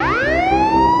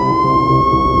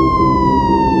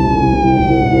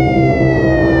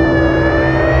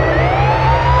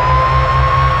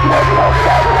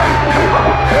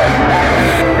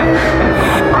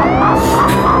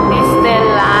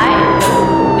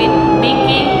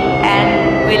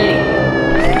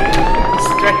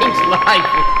life.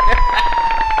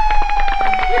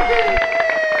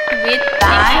 With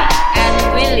Ty and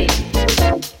Willie.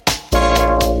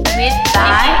 With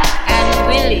Ty and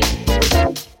Willie.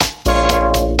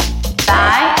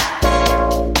 Ty.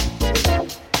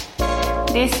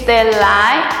 This the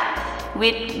lie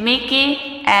with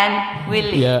Mickey and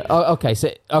Willie. Yeah. Oh, okay.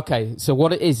 So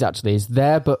what it is actually is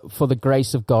there, but for the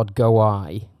grace of God go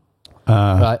I.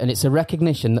 Right, and it's a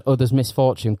recognition that others'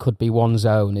 misfortune could be one's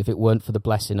own if it weren't for the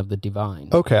blessing of the divine.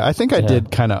 Okay, I think I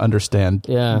did kind of understand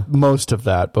most of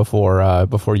that before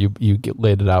you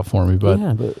laid it out for me.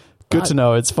 But, good to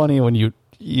know. It's funny when you're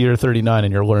 39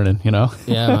 and you're learning, you know?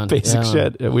 Yeah, man. Basic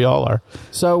shit. We all are.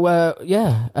 So,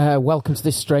 welcome to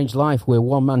This Strange Life. We're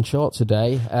one man short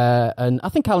today. And I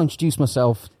think I'll introduce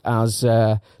myself as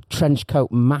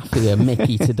Trenchcoat Mafia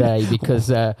Mickey today because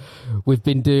we've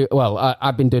been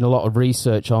I've been doing a lot of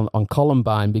research on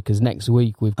Columbine because next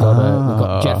week we've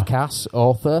got Jeff Cass,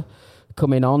 author,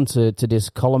 coming on to this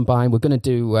Columbine. We're going to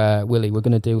do, Willie, we're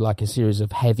going to do like a series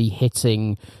of heavy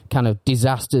hitting kind of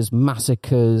disasters,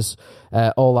 massacres,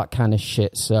 all that kind of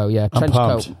shit. So yeah,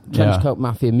 Trenchcoat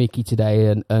Mafia Mickey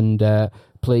today, and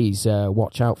please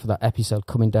watch out for that episode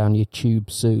coming down your tube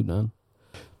soon, man.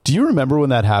 Do you remember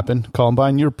when that happened,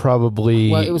 Columbine? You're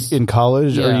probably in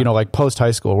college or, like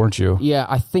post-high school, weren't you? Yeah,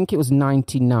 I think it was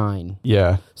 99.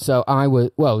 Yeah. So I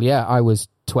was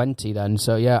 20 then.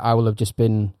 So yeah, I will have just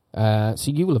been, so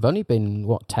you will have only been,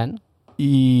 what, 10?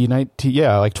 19,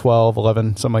 yeah, like 12,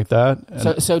 11, something like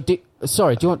that.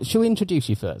 Should we introduce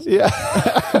you first? Yeah.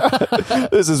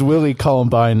 This is Willie,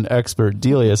 Columbine expert,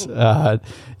 Delius. Good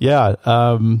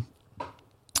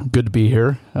to be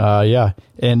here.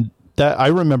 And I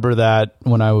remember that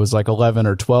when I was like 11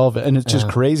 or 12, and it's just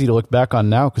crazy to look back on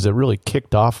now because it really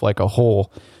kicked off like a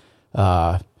whole,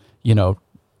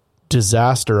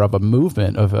 disaster of a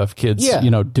movement of kids,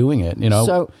 doing it,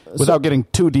 without getting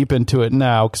too deep into it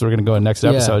now because we're going to go in next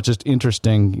episode. It's just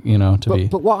interesting,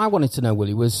 But what I wanted to know,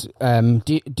 Willie, was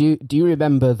do you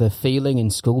remember the feeling in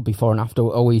school before and after,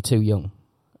 or were you too young?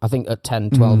 I think at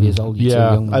 10, 12 years old, you're too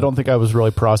young. I don't think I was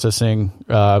really processing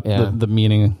the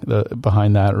meaning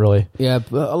behind that, really. Yeah,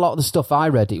 but a lot of the stuff I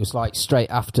read, it was like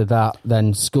straight after that,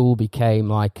 then school became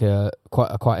like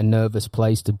quite a nervous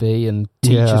place to be, and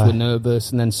teachers were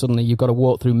nervous, and then suddenly you've got to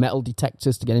walk through metal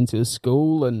detectors to get into a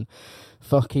school, and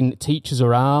fucking teachers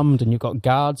are armed, and you've got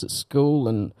guards at school.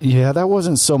 And yeah, that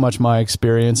wasn't so much my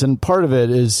experience, and part of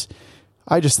it is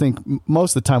I just think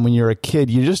most of the time when you're a kid,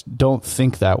 you just don't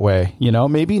think that way.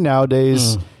 Maybe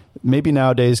nowadays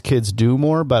kids do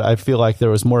more, but I feel like there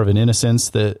was more of an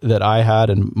innocence that I had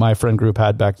and my friend group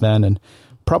had back then. And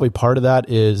probably part of that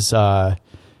is,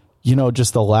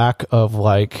 just the lack of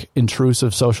like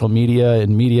intrusive social media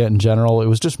and media in general. It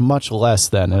was just much less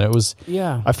then. And it was,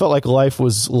 I felt like life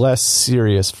was less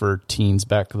serious for teens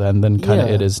back then than kind of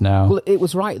it is now. Well, it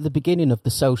was right at the beginning of the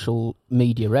social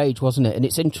media age, wasn't it? And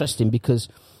it's interesting because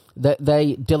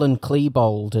Dylan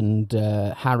Klebold and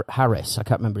Harris, I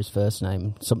can't remember his first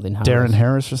name, something Harris. Darren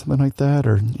Harris or something like that,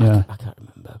 or I can't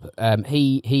remember.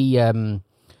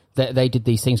 But they did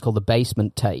these things called the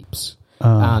basement tapes.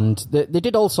 And they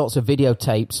did all sorts of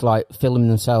videotapes, like filming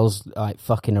themselves like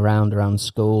fucking around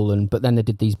school, but then they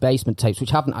did these basement tapes,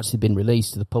 which haven't actually been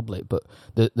released to the public, but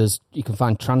you can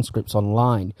find transcripts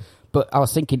online. But I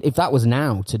was thinking, if that was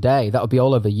now, today, that would be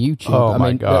all over YouTube. Oh,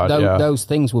 my God, those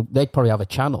things, they'd probably have a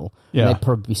channel. Yeah. They'd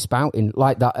probably be spouting,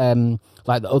 like that,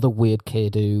 like the other weird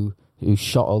kid who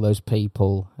shot all those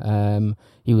people.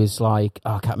 He was like,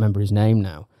 I can't remember his name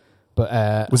now.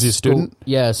 But was he a student?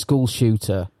 Yeah, school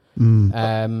shooter.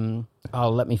 Let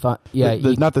me find. Yeah,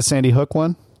 not the Sandy Hook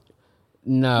one.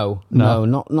 No,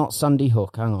 not Sandy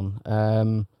Hook. Hang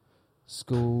on,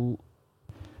 school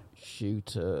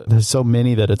shooter. There's so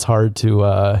many that it's hard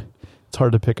to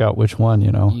pick out which one.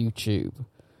 YouTube.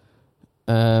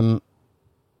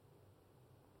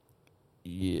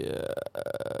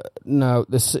 No,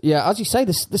 as you say,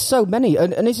 there's so many,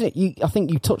 and isn't it? I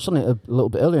think you touched on it a little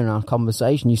bit earlier in our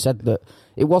conversation. You said that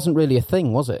it wasn't really a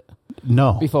thing, was it?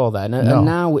 No. Before then, and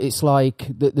now it's like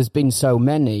there's been so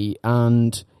many,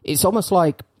 and it's almost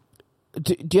like,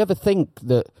 do you ever think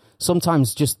that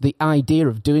sometimes just the idea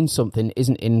of doing something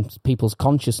isn't in people's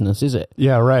consciousness, is it?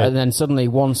 Yeah, right. And then suddenly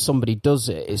once somebody does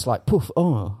it, it's like, poof,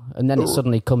 and then it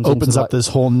suddenly opens up this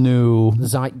whole new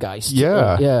zeitgeist.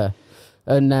 Yeah. Yeah.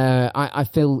 And I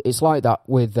feel it's like that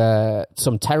with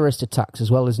some terrorist attacks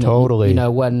as well, isn't it? Totally.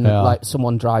 When like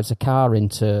someone drives a car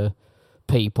into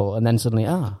people and then suddenly,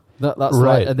 that's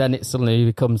right. And then it suddenly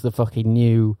becomes the fucking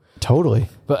new... Totally.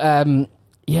 But,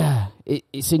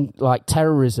 it's in like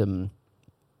terrorism.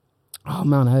 Oh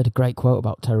man, I heard a great quote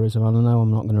about terrorism. I don't know.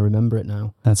 I'm not going to remember it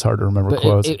now. That's hard to remember But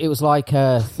quotes. it was like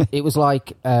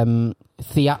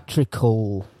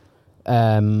theatrical.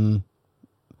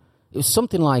 It was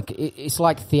something like it's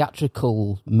like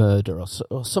theatrical murder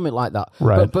or something like that.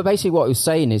 Right. But basically, what he was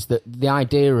saying is that the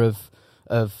idea of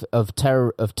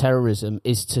terrorism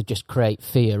is to just create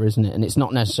fear, isn't it? And it's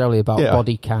not necessarily about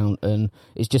body count, and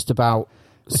it's just about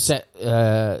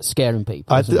scaring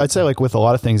people. I'd say, like, with a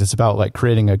lot of things, it's about like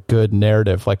creating a good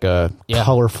narrative, like a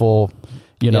colorful,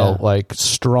 like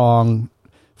strong,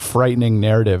 frightening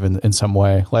narrative in some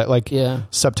way. Like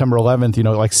September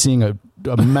 11th, like seeing a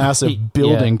massive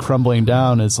building crumbling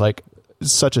down is like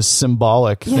such a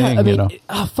symbolic thing, I mean,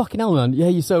 oh, fucking hell, man. Yeah,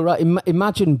 you're so right.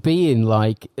 Imagine being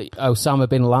like Osama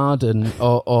bin Laden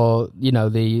or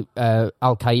the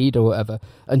Al Qaeda or whatever,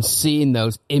 and seeing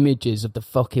those images of the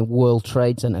fucking World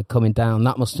Trade Center coming down.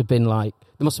 That must have been like,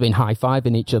 they must have been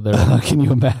high-fiving each other. Can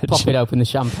you imagine? Popping open the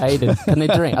champagne. And, can they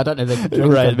drink? I don't know. They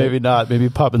drink right, maybe not. Maybe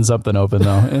popping something open,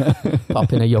 though.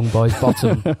 Popping a young boy's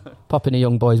bottom. Popping a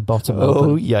young boy's bottom open.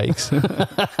 Oh, yikes.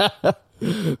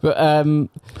 But,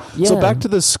 So back to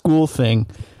the school thing.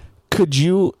 Could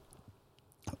you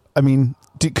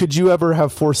ever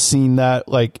have foreseen that,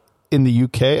 like, in the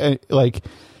UK? Like,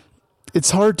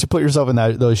 it's hard to put yourself in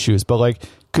those shoes, but, like,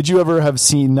 could you ever have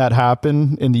seen that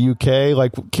happen in the UK?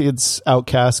 Like, kids,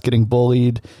 outcasts, getting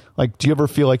bullied. Like, do you ever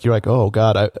feel like you're like, oh,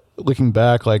 God, looking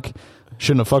back, like,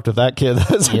 shouldn't have fucked with that kid.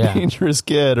 That's a dangerous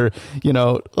kid. Or,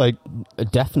 like...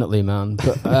 Definitely, man.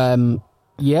 But,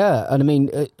 yeah, and I mean,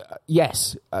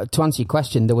 yes, to answer your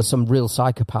question, there were some real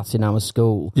psychopaths in our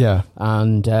school. Yeah.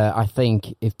 And I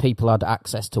think if people had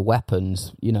access to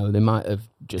weapons, they might have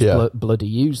just bloody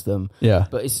used them. Yeah.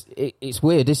 But it's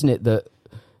weird, isn't it, that,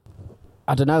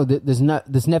 I don't know,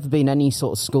 there's never been any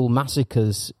sort of school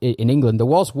massacres in England. There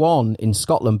was one in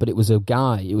Scotland, but it was a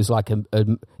guy. It was like it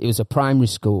was a primary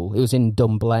school. It was in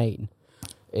Dunblane.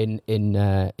 In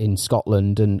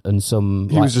Scotland and some...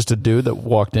 He was just a dude that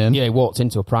walked in? Yeah, he walked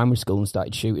into a primary school and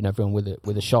started shooting everyone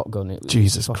with a shotgun. It was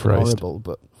Jesus Christ. horrible.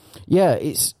 But yeah,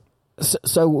 it's...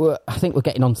 So I think we're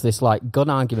getting onto this like gun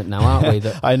argument now, aren't we?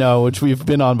 That, I know, which we've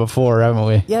been on before, haven't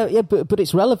we? Yeah, but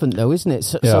it's relevant though, isn't it?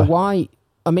 So why...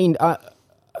 I mean...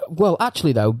 well,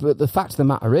 actually, though, but the fact of the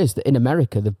matter is that in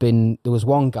America, there was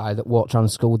one guy that walked around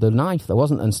school with a knife, there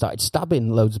wasn't, and started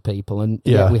stabbing loads of people, and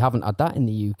we haven't had that in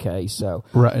the UK, so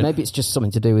maybe it's just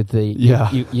something to do with the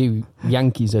you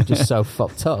Yankees are just so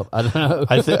fucked up. I don't know.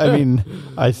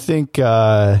 I think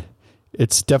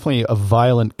it's definitely a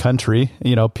violent country.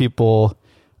 People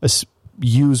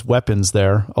use weapons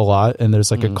there a lot, and there's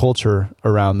like a culture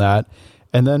around that.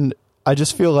 And then I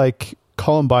just feel like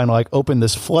Columbine like opened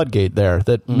this floodgate there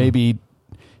that maybe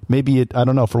it, I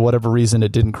don't know, for whatever reason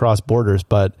it didn't cross borders,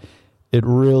 but it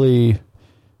really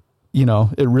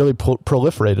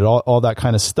proliferated all that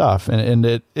kind of stuff,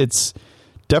 and it's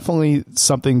definitely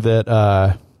something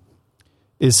that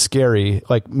is scary,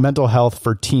 like mental health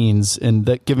for teens, and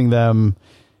that giving them,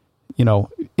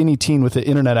 any teen with the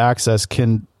internet access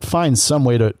can find some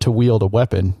way to wield a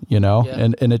weapon,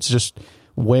 and it's just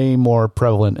way more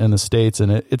prevalent in the States,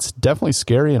 and it's definitely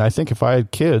scary. And I think if I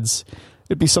had kids,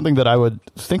 it'd be something that I would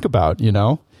think about,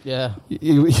 Yeah.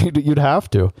 You'd have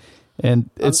to. And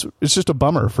it's just a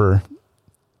bummer for...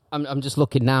 I'm just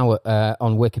looking now at,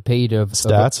 on Wikipedia of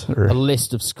stats, a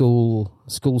list of school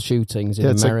shootings in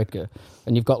America.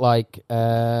 And you've got like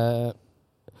 2000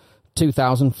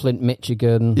 Flint,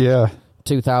 Michigan. Yeah.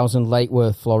 2000 Lake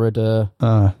Worth, Florida.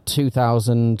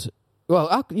 2000...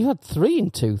 Well, you had 3 in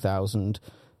 2000.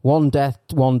 One death,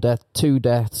 2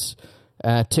 deaths.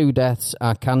 2 deaths,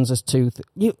 Kansas, 2...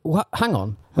 hang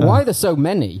on. Why are there so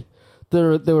many?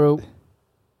 There are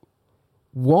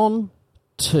 1,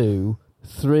 2,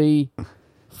 3,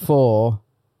 4,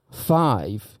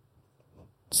 5,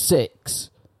 6.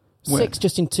 6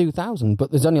 just in 2000,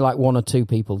 but there's only like 1 or 2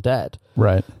 people dead.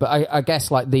 Right. But I guess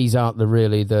like these aren't the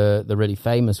really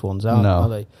famous ones, are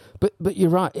they? But you're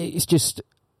right. It's just...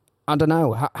 I don't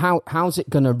know how's it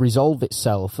going to resolve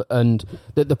itself, and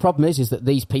the problem is that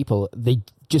these people they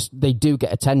do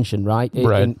get attention, right?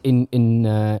 In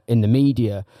the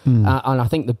media, and I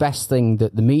think the best thing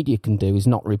that the media can do is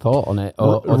not report on it,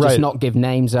 or just not give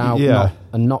names out,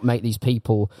 and not make these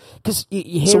people, because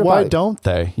you hear. So why don't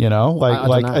they?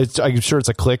 I'm sure it's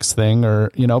a clicks thing,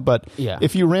 or but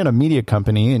if you ran a media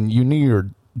company and you knew you're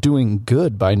doing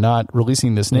good by not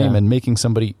releasing this name and making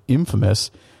somebody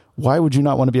infamous, why would you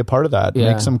not want to be a part of that?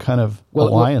 Yeah. Make some kind of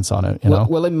alliance on it, you know?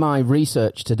 Well, in my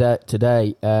research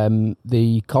today,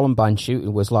 the Columbine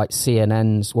shooting was like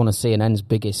one of CNN's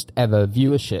biggest ever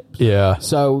viewerships. Yeah.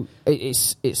 So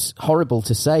it's horrible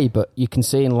to say, but you can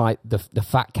see in like the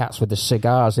fat cats with the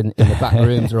cigars in the back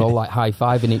rooms are all like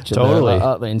high-fiving each other. Totally. Like,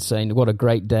 aren't they insane? What a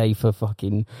great day for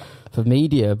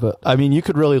media. But I mean, you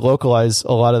could really localize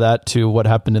a lot of that to what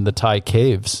happened in the Thai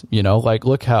caves, you know? Like,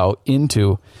 look how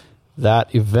into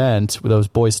that event with those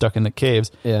boys stuck in the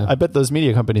caves. Yeah. I bet those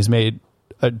media companies made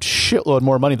a shitload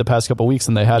more money the past couple of weeks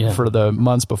than they had for the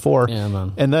months before. Yeah,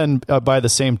 man. And then by the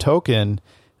same token,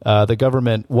 the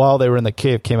government, while they were in the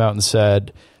cave, came out and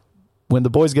said, when the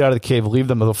boys get out of the cave, leave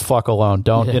them the fuck alone.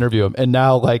 Don't interview them. And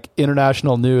now, like,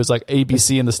 international news, like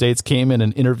ABC in the States came in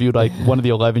and interviewed like one of the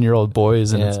 11-year-old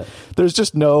boys, and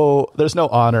there's no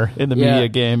honor in the media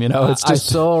game. You know, it's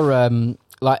just. I saw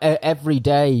like every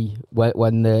day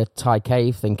when the Thai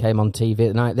cave thing came on TV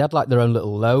at night, they had like their own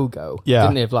little logo. Yeah.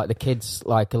 Didn't they? Of like the kids,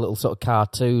 like a little sort of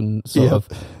cartoon sort of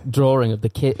drawing of the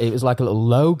kid. It was like a little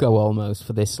logo almost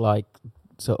for this like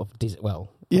sort of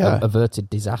averted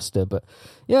disaster. But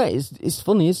yeah, it's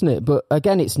funny, isn't it? But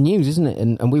again, it's news, isn't it?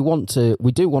 And we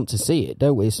do want to see it,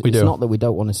 don't we? It's not that we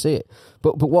don't want to see it.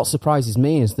 But what surprises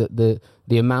me is that the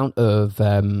amount of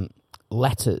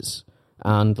letters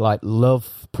and like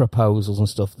love proposals and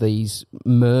stuff, these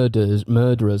murderers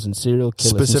and serial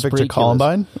killers, specific and to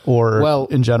Columbine or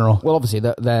in general? Well, obviously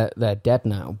they're dead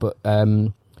now, but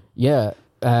that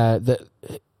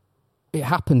it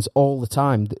happens all the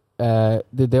time.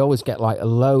 They always get like a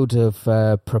load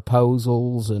of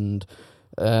proposals and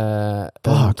like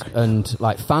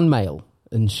fan mail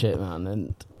and shit, man.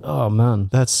 And oh man,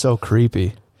 that's so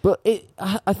creepy. But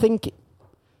I think.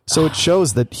 So it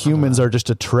shows that humans are just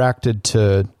attracted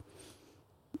to,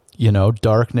 you know,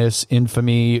 darkness,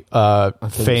 infamy,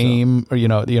 fame, or you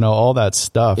know, all that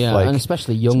stuff. Yeah, like, and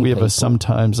especially young. We people. have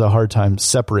sometimes a hard time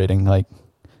separating. Like,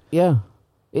 yeah,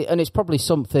 and it's probably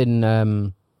something.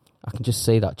 I can just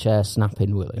see that chair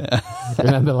snapping, Willie. Yeah.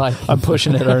 Remember, like I'm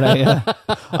pushing it right now. Yeah.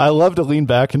 I love to lean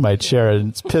back in my chair, and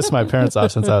it's pissed my parents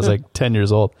off since I was like 10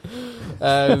 years old.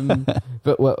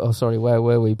 But sorry, where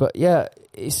were we? But yeah.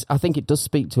 I think it does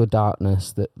speak to a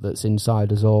darkness that's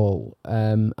inside us all,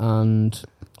 and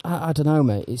I don't know,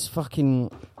 mate. It's fucking.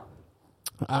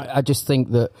 I just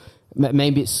think that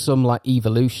maybe it's some like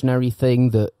evolutionary thing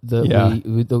that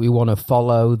we want to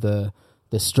follow the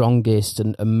strongest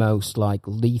and most like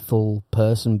lethal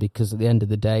person, because at the end of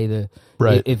the day,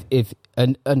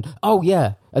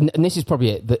 and this is probably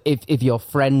it, that if you're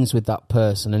friends with that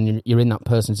person and you're in that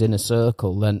person's inner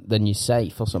circle, then you're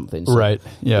safe or something. So right.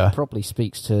 Yeah. It probably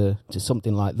speaks to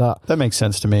something like that. That makes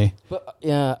sense to me. But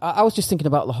yeah, I was just thinking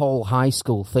about the whole high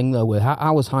school thing though.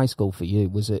 How was high school for you?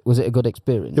 Was it a good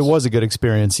experience? It was a good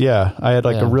experience. Yeah. I had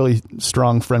like a really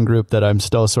strong friend group that I'm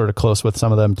still sort of close with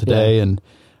some of them today. Yeah. And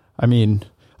I mean,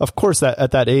 of course, that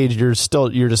at that age, you're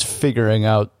just figuring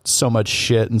out so much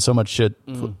shit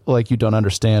like you don't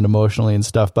understand emotionally and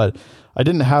stuff. But I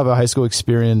didn't have a high school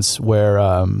experience where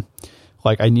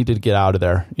like I needed to get out of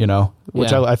there, you know,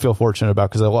 which I feel fortunate about,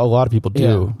 because a lot of people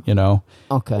do, you know.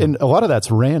 Okay. And a lot of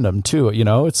that's random too, you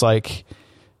know. It's like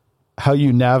how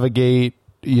you navigate,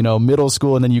 you know, middle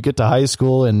school, and then you get to high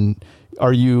school, and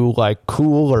are you like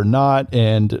cool or not?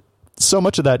 And so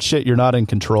much of that shit you're not in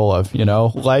control of, you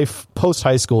know. Life post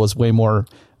high school is way more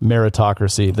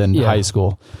meritocracy than high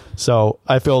school. So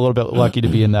I feel a little bit lucky to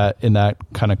be in that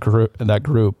kind of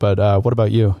group. But what about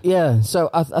you? Yeah,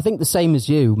 so I think the same as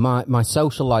you. My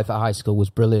social life at high school was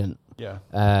brilliant. Yeah.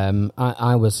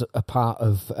 I was a part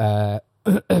of.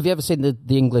 Have you ever seen the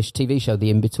English TV show The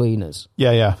In-Betweeners?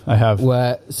 Yeah, I have.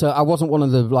 So I wasn't one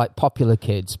of the like popular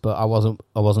kids, but I wasn't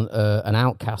an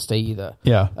outcast either.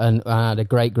 Yeah. And I had a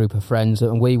great group of friends,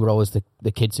 and we were always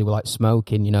the kids who were like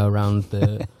smoking, you know, around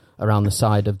the around the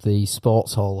side of the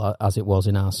sports hall, as it was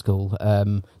in our school.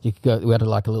 You could go. We had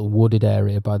like a little wooded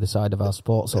area by the side of our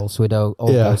sports hall, so we'd all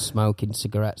go smoking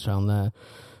cigarettes around there.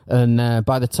 And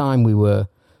by the time we were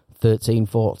 13,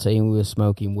 14, we were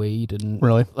smoking weed and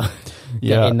really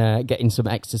getting some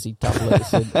ecstasy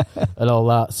tablets and all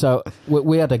that. So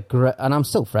we had a great, and I'm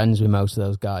still friends with most of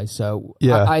those guys. So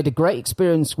I had a great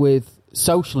experience with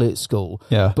socially at school.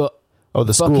 Yeah, but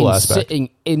the school aspect, sitting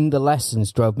in the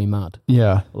lessons drove me mad.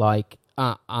 Yeah, like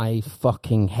I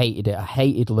fucking hated it. I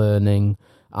hated learning.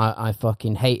 I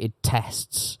fucking hated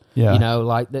tests. Yeah. You know,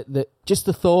 like just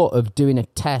the thought of doing a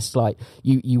test, like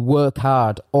you work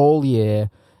hard all year,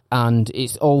 and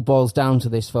it all boils down to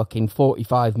this fucking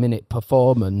 45-minute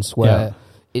performance where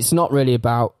it's not really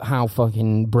about how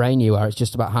fucking brainy you are. It's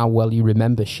just about how well you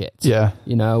remember shit. Yeah.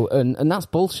 You know, and that's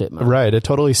bullshit, man. Right. It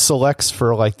totally selects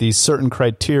for like these certain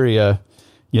criteria,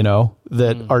 you know,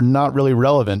 that are not really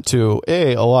relevant to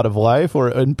A, a lot of life,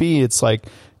 and B, it's like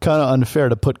kind of unfair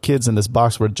to put kids in this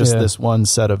box where just this one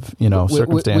set of, you know,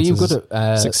 circumstances. Were you good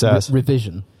at success.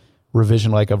 revision?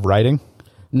 Revision like of writing?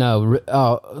 No,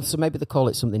 so maybe they call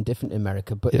it something different in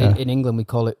America, but Yeah. in England we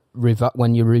call it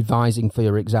when you're revising for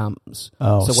your exams.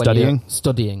 Oh, so studying?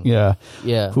 Studying. Yeah.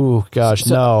 Yeah. Ooh, gosh,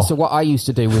 So, no. So what I used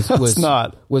to do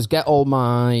was get all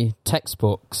my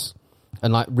textbooks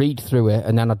and like read through it,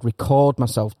 and then I'd record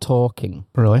myself talking.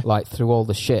 Really? Like through all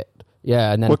the shit.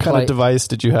 Yeah, and then What kind of device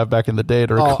did you have back in the day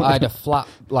to record? Oh, I had a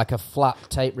flat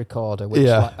tape recorder, which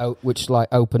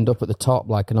opened up at the top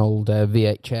like an old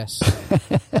VHS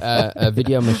a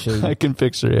video machine. I can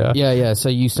picture, yeah. Yeah. So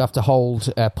you used to have to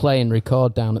hold play and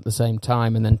record down at the same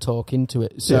time, and then talk into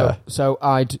it. So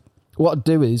what I'd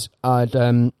do is I'd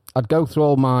go through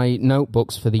all my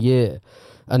notebooks for the year,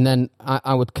 and then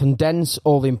I would condense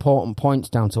all the important points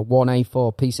down to one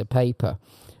A4 piece of paper.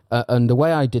 And the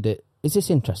way I did it. Is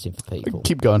this interesting for people?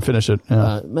 Keep going, finish it.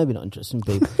 Yeah. Maybe not interesting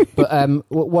for people. But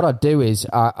what I'd do is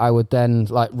I would then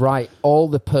like write all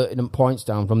the pertinent points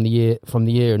down from the year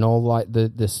and all like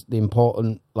the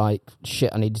important like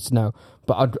shit I needed to know.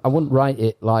 But I wouldn't write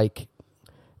it like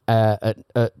at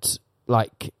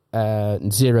like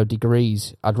 0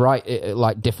 degrees. I'd write it at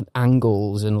like different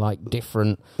angles and like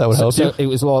different. That would help you? It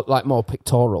was like more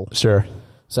pictorial. Sure.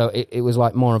 So it was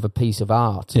like more of a piece of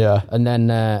art. Yeah. And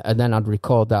then I'd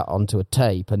record that onto a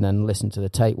tape and then listen to the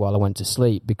tape while I went to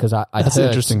sleep, because I'd That's heard, an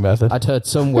interesting method. I'd heard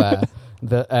somewhere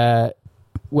that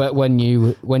when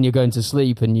you're going to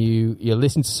sleep and you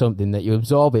listen to something that you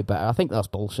absorb it better. I think that's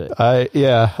bullshit.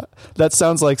 That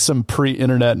sounds like some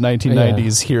pre-internet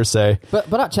 1990s hearsay.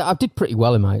 But actually, I did pretty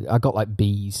well I got like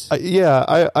B's.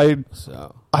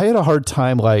 I had a hard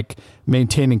time like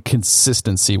maintaining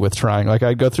consistency with trying. Like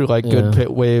I'd go through like good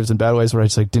pit waves and bad waves where I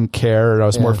just like didn't care, and I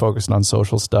was more focused on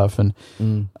social stuff. And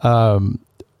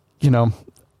you know,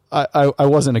 I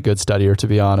wasn't a good studier, to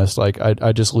be honest. Like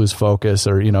I just lose focus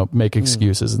or make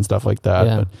excuses and stuff like that.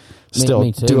 Yeah. But still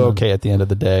me too, do man. okay at the end of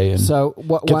the day and So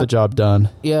get the job done.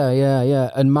 Yeah.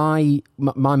 And my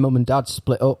mum and dad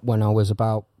split up when I was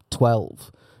about 12,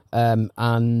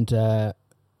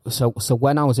 So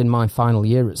when I was in my final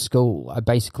year at school, I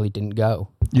basically didn't go.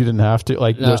 You didn't have to?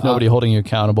 Like, there's nobody holding you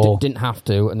accountable? Didn't have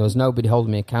to, and there was nobody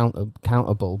holding me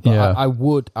accountable.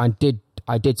 But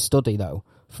I did study, though,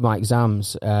 for my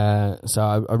exams.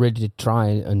 So I really did try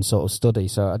and sort of study,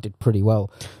 so I did pretty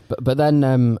well. But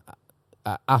then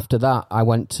after that, I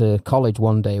went to college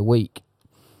one day a week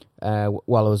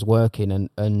while I was working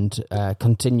and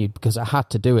continued, because I had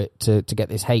to do it to get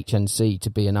this HNC to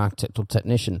be an architectural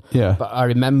technician. Yeah. But I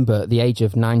remember at the age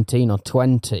of 19 or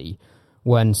 20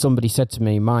 when somebody said to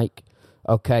me, Mike,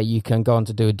 okay, you can go on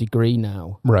to do a degree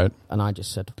now. Right. And I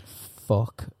just said,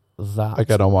 fuck that.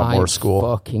 Like, I don't want more school.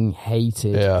 I fucking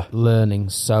hated learning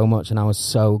so much, and I was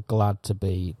so glad to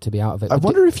be out of it. I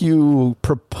wonder if you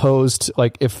proposed,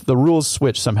 like, if the rules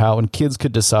switched somehow and kids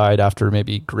could decide after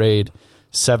maybe grade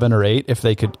 7 or 8 if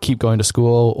they could keep going to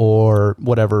school or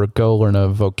whatever, go learn a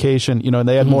vocation, and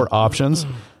they had more options.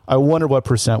 I wonder what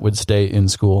 % would stay in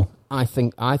school. I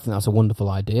think that's a wonderful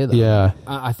idea, though. Yeah.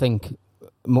 I think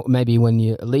maybe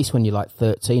at least when you're like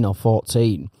 13 or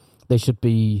 14, they should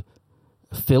be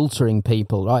filtering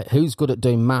people, right? Who's good at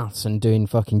doing maths and doing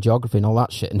fucking geography and all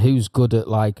that shit, and who's good at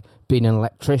like being an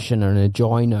electrician and a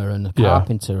joiner and a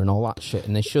carpenter and all that shit.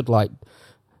 And they should like,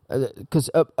 because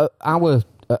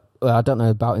I don't know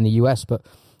about in the US, but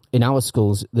in our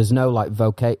schools, there's no like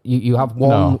you have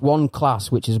one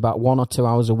class which is about 1 or 2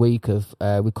 hours a week of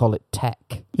we call it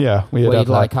tech. Yeah, where you'd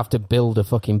like have to build a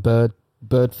fucking bird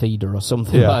feeder or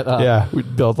something like that. Yeah,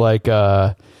 we'd build like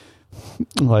a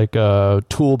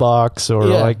toolbox or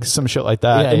like some shit like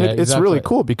that. Yeah, and it's really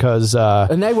cool because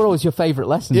and they were always your favorite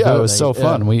lessons. Yeah, it was so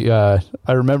fun.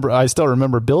 I still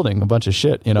remember building a bunch of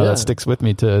shit. That sticks with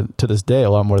me to this day a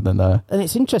lot more than and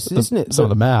it's interesting, isn't it? Some of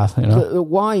the math.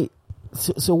 Why?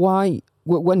 So why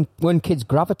when kids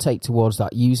gravitate towards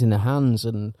that using their hands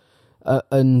and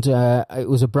it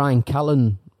was a Brian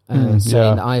Callen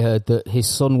saying that I heard that his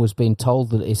son was being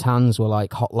told that his hands were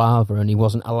like hot lava and he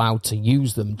wasn't allowed to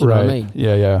use them. Do you know what I mean?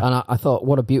 Yeah. And I thought,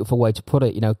 what a beautiful way to put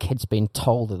it. Kids being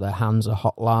told that their hands are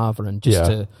hot lava and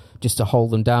just to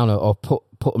hold them down or put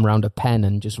them around a pen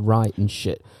and just write and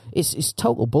shit. It's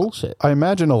total bullshit. I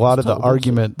imagine a lot of the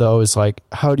argument though is like,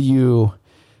 how do you,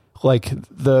 like,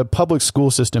 the public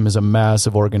school system is a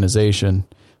massive organization.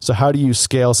 So how do you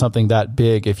scale something that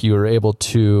big if you are able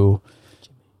to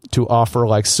to offer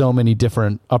like so many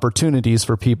different opportunities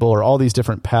for people, or all these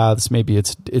different paths, maybe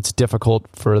it's difficult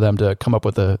for them to come up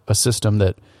with a system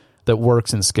that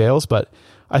works and scales. But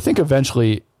I think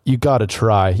eventually you got to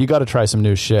try some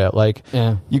new shit. Like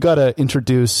you got to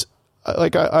introduce,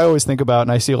 like I always think about,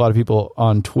 and I see a lot of people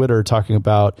on Twitter talking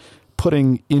about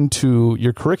putting into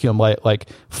your curriculum, like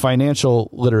financial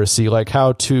literacy, like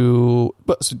how to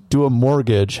do a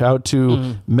mortgage, how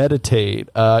to meditate,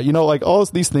 like all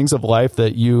these things of life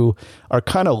that you are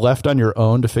kind of left on your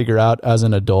own to figure out as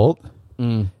an adult,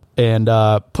 and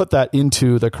put that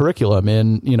into the curriculum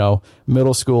in,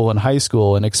 middle school and high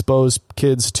school, and expose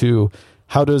kids to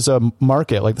how does a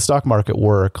market like the stock market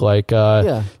work, like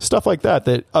stuff like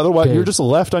that otherwise you're just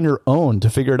left on your own to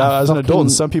figure it out as an adult. And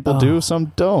some people do,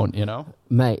 some don't,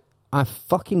 Mate, I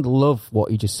fucking love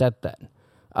what you just said then.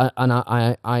 And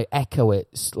I echo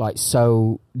it like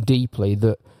so deeply,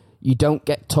 that you don't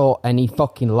get taught any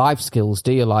fucking life skills,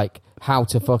 do you? Like how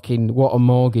to fucking, what a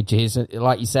mortgage is,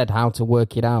 like you said, how to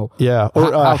work it out. Yeah,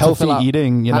 or how healthy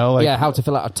eating, how to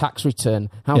fill out a tax return,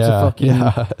 how to fucking,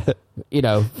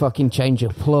 fucking change a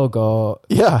plug, or...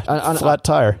 flat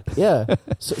tire. Yeah.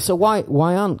 So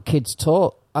why aren't kids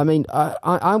taught? I mean, I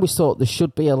always thought there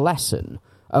should be a lesson,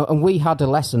 and we had a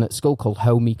lesson at school called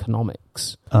home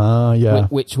economics.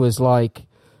 Which was like...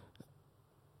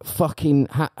 fucking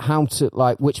how to,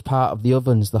 like, which part of the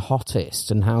oven's the hottest,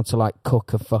 and how to like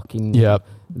cook a fucking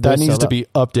that needs to be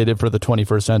updated for the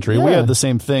 21st century. We had the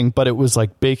same thing, but it was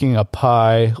like baking a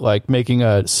pie, like making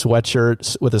a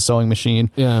sweatshirt with a sewing machine,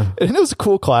 and it was a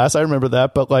cool class, I remember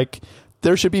that. But like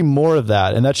there should be more of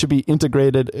that, and that should be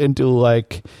integrated into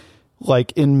like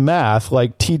in math,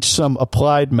 like teach some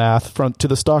applied math to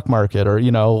the stock market, or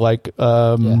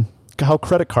how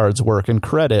credit cards work and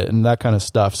credit and that kind of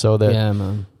stuff, so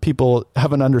that people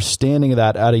have an understanding of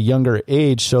that at a younger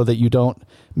age, so that you don't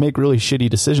make really shitty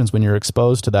decisions when you're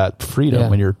exposed to that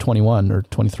freedom when you're 21 or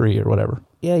 23 or whatever.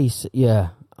 That'd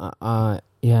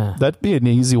be an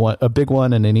easy one, a big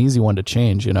one, and an easy one to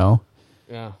change, I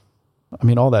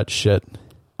mean, all that shit.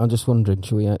 I'm just wondering,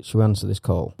 should we answer this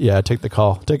call? Yeah, take the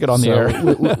call. Take it on the air.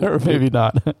 Or maybe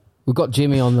not. We've got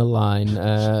Jimmy on the line,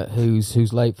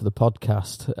 who's late for the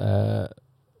podcast.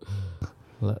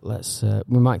 Let's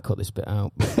we might cut this bit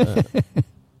out. But,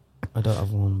 I don't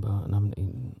have one, but I haven't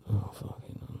eaten. Oh,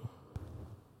 fucking.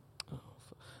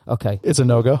 Okay. It's a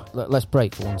no-go. Let's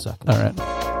break for 1 second. All right.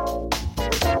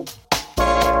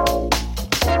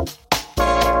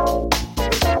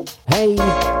 Hey,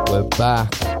 we're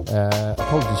back.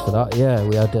 Apologies for that. Yeah,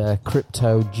 we had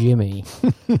Crypto Jimmy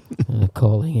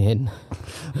calling in.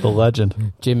 The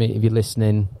legend. Jimmy, if you're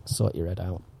listening, sort your head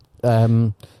out.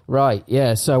 Right,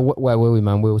 yeah, so where were we,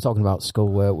 man? We were talking about school,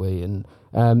 weren't we? And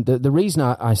the reason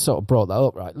I sort of brought that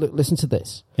up, right, look, listen to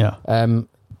this. Yeah.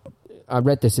 I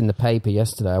read this in the paper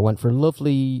yesterday. I went for a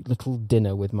lovely little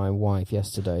dinner with my wife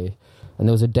yesterday, and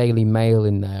there was a Daily Mail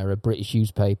in there, a British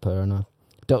newspaper, and I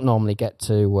don't normally get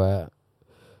to...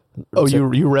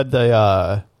 you read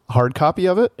the hard copy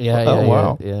of it? Yeah, oh,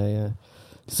 wow. Yeah.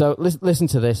 So listen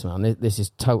to this, man. This is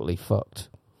totally fucked.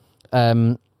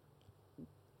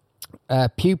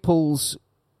 Pupils,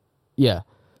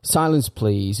 silence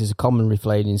please is a common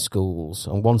refrain in schools,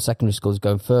 and one secondary school is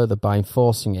going further by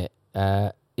enforcing it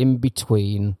in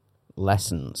between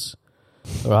lessons.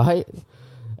 Right?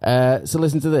 So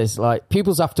listen to this. Like,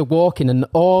 pupils have to walk in an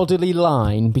orderly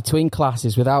line between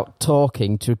classes without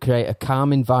talking to create a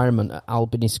calm environment at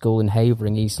Albany School in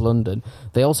Havering, East London.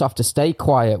 They also have to stay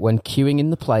quiet when queuing in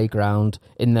the playground,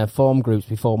 in their form groups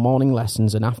before morning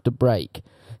lessons and after break.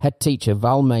 Head teacher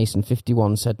Val Mason,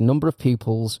 51, said number of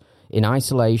pupils in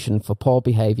isolation for poor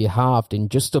behaviour halved in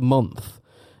just a month.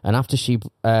 And after she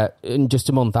brought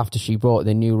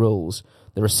the new rules.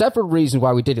 There are several reasons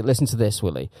why we did it. Listen to this,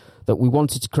 Willie. That we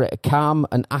wanted to create a calm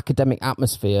and academic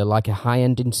atmosphere like a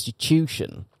high-end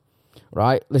institution.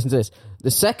 Right? Listen to this. The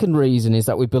second reason is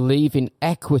that we believe in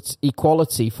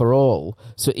equality for all,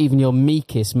 so even your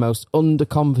meekest, most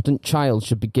underconfident child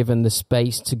should be given the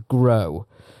space to grow.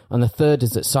 And the third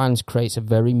is that silence creates a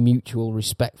very mutual,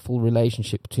 respectful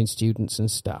relationship between students and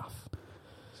staff.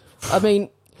 I mean,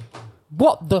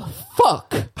 what the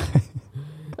fuck?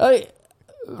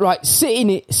 Right,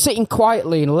 sitting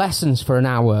quietly in lessons for an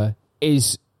hour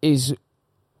is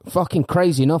fucking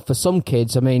crazy enough for some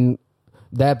kids. I mean,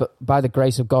 there, but by the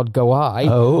grace of God, go I.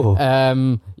 Oh, I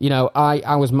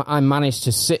managed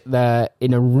to sit there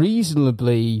in a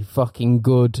reasonably fucking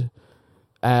good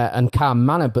and calm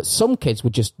manner, but some kids were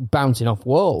just bouncing off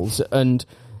walls. And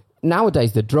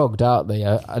nowadays they're drugged, aren't they?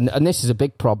 And this is a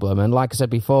big problem. And like I said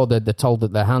before, they're told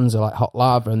that their hands are like hot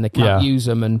lava and they can't use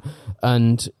them.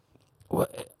 And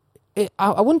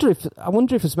I wonder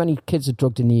if as many kids are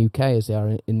drugged in the UK as they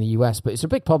are in the US, but it's a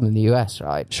big problem in the US,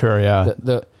 right? Sure, yeah.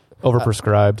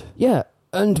 Overprescribed. Yeah,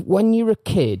 and when you're a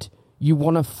kid, you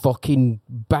want to fucking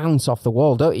bounce off the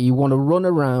wall, don't you? You want to run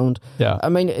around. Yeah. I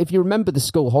mean, if you remember the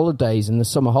school holidays and the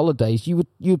summer holidays,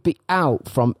 you'd be out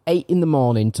from 8 in the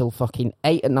morning till fucking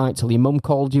 8 at night till your mum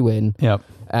called you in. Yep.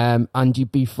 And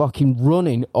you'd be fucking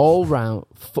running all round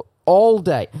all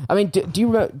day. I mean, do you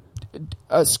remember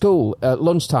at school at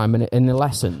lunchtime in the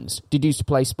lessons? Did you used to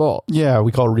play sport? Yeah,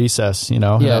 we call recess. That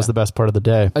was the best part of the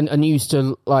day. And you used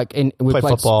to we play played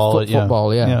football.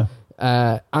 Football, yeah.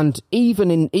 And even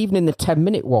in the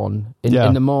 10-minute one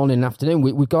in the morning and afternoon,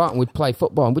 we'd go out and we'd play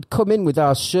football, and we'd come in with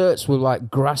our shirts were like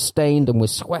grass stained and we're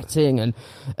sweating, and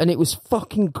it was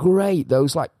fucking great.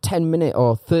 Those like 10-minute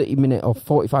or 30-minute or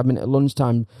 45-minute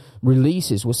lunchtime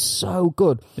releases were so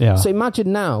good. Yeah. So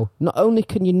imagine now, not only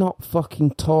can you not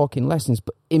fucking talk in lessons,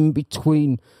 but in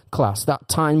between class, that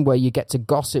time where you get to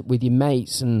gossip with your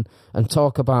mates and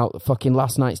talk about fucking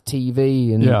last night's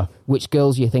TV and which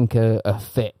girls you think are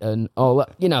fit and all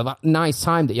that, that nice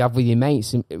time that you have with your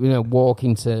mates and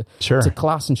walking to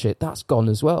class and shit, that's gone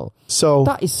as well. So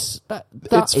it's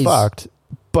fucked.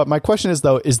 But my question is,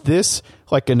 though, is this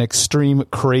like an extreme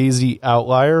crazy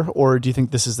outlier, or do you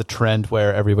think this is the trend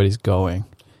where everybody's going?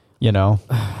 I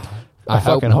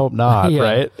fucking hope not,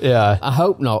 right? Yeah. I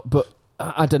hope not, but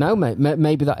I don't know, mate.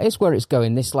 Maybe that is where it's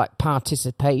going. This like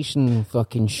participation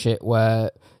fucking shit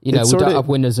where we don't have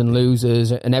winners and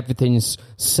losers, and everything's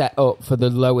set up for the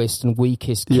lowest and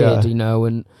weakest kid.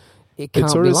 And it can't. It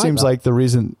sort be of like seems that. like the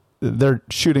reason they're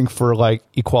shooting for like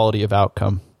equality of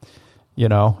outcome,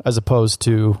 as opposed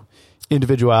to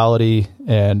individuality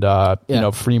and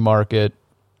free market.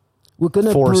 We're going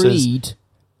to forces. breed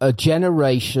a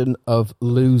generation of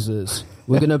losers.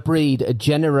 We're going to breed a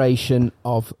generation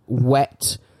of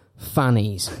wet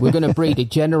fannies. We're going to breed a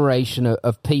generation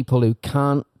of people who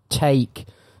can't take,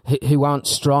 who aren't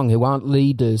strong, who aren't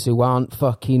leaders, who aren't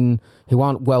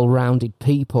well-rounded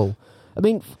people. I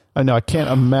mean, I know. I can't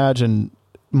imagine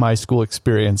my school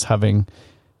experience having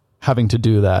to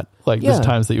do that. Like there's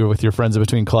times that you're with your friends in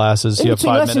between classes. You have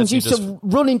 5 minutes. You used to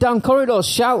running down corridors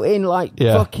shouting like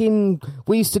fucking.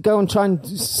 We used to go and try and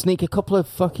sneak a couple of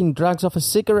fucking drags off a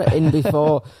cigarette in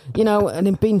before, and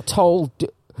then being told.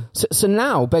 So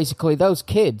now basically those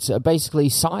kids are basically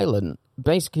silent,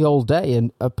 basically all day,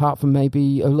 and apart from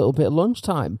maybe a little bit of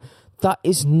lunchtime. That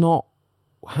is not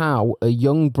how a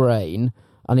young brain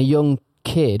and a young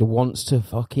kid wants to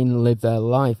fucking live their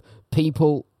life.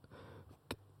 People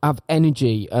have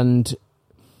energy, and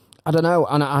I don't know,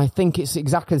 and I think it's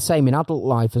exactly the same in adult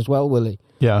life as well, Willie.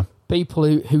 Yeah. People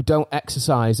who don't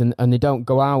exercise and they don't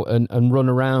go out and run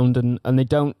around and they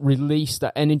don't release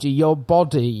that energy. Your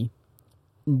body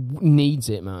needs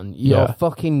it, man. You're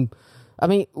fucking... I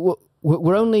mean,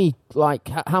 we're only like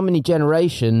how many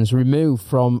generations removed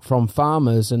from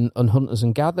farmers and hunters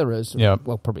and gatherers? Yeah.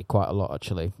 Well, probably quite a lot,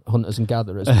 actually, hunters and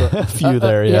gatherers. But, a few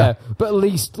there, yeah. But at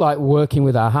least like working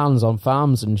with our hands on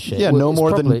farms and shit. Yeah, no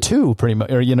more than two, pretty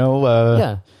much. Or,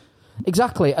 yeah,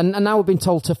 exactly. And now we've been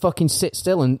told to fucking sit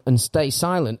still and stay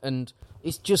silent. And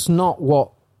it's just not what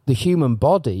the human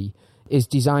body is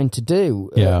designed to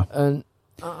do. Yeah. And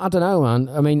I don't know, man.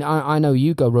 I mean, I know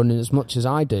you go running as much as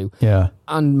I do. Yeah.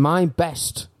 And my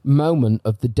best moment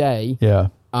of the day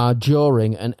are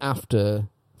during and after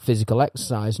physical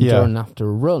exercise and during and after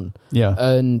a run. Yeah.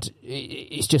 And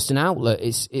it's just an outlet.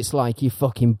 It's like your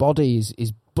fucking body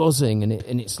is buzzing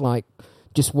and it's like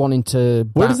just wanting to...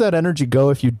 Where does that energy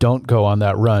go if you don't go on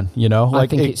that run, Like I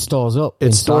think it stores up.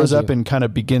 It stores up and kind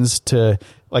of begins to...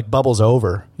 like bubbles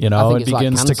over, it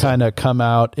begins to kind of come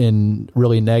out in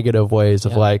really negative ways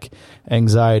of like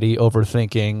anxiety,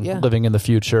 overthinking, living in the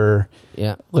future,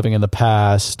 living in the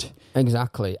past.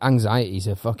 Exactly. Anxiety is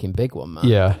a fucking big one, man.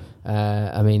 Yeah.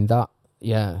 I mean,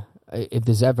 if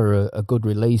there's ever a good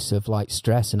release of like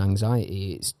stress and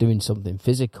anxiety, it's doing something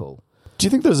physical. Do you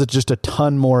think there's just a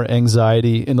ton more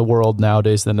anxiety in the world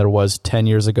nowadays than there was 10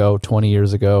 years ago, 20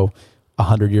 years ago,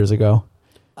 100 years ago?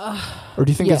 Or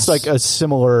do you think it's like a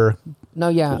similar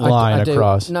line I do.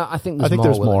 across? No, I think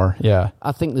there's more. Yeah.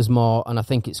 I think there's more, and I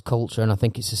think it's culture, and I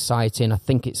think it's society, and I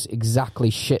think it's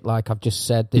exactly shit like I've just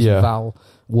said. This Val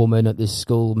woman at this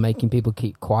school making people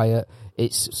keep quiet.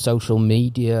 It's social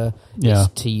media. It's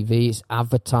TV. It's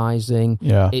advertising.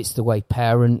 It's the way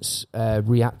parents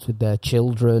react with their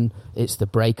children. It's the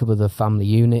breakup of the family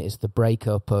unit. It's the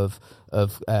breakup of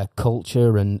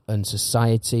culture and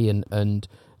society and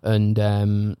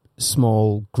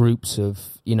small groups of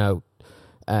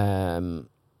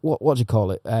what do you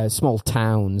call it? Small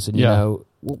towns and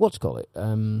what do you call it?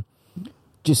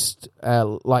 just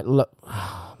like look.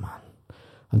 Oh, man.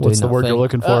 What's the word you're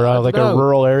looking for? Like a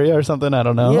rural area or something? I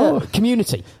don't know. Yeah,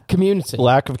 community.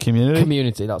 Lack of community?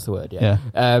 Community, that's the word, yeah.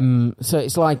 So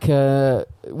it's like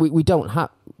we don't have...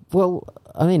 Well,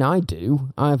 I mean, I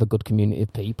do. I have a good community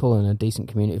of people and a decent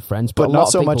community of friends. But a not lot of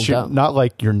so people much, don't. not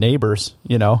like your neighbors,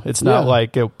 you know? It's not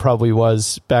like it probably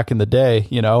was back in the day,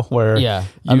 you know, where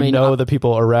the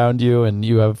people around you and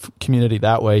you have community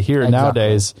that way. Here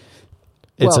nowadays...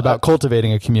 It's about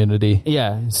cultivating a community.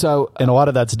 Yeah. So, and a lot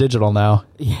of that's digital now.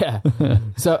 Yeah.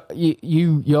 So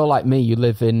you're like me. You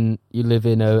live in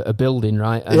a building,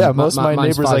 right? And most of my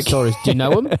neighbors like stories. Do you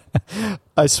know them?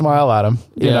 I smile at them.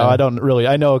 You know, I don't really.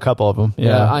 I know a couple of them.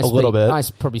 Yeah, a little bit. I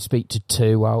probably speak to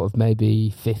 2 out of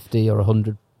maybe 50 or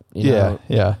 100.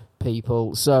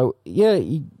 People. So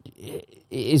it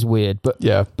is weird, but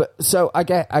But so I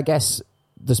guess.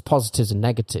 There's positives and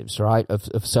negatives, right,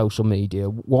 of social media.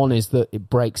 One is that it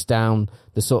breaks down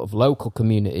the sort of local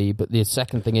community, but the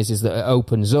second thing is that it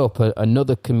opens up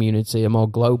another community, a more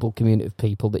global community of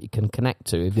people that you can connect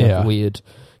to if you have weird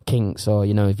kinks or,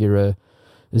 you know, if you're a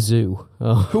zoo.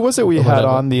 Who was it we had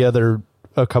on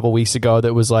a couple weeks ago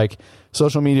that was like,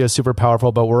 social media is super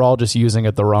powerful, but we're all just using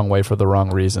it the wrong way for the wrong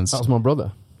reasons? That was my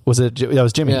brother. Was it? That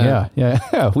was Jimmy.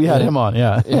 Yeah. We had him on.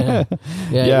 Yeah.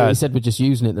 He said we're just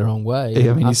using it the wrong way.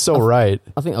 I mean, he's so right.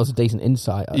 I think that was a decent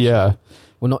insight. Actually. Yeah.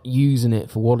 We're not using it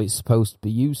for what it's supposed to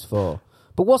be used for.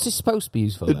 But what's it supposed to be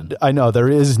used for then? I know there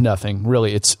is nothing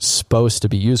really it's supposed to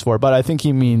be used for, but I think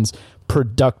he means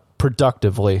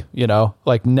productively. You know,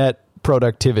 like net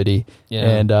productivity. Yeah.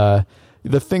 And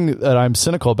the thing that I'm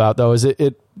cynical about though is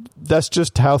that's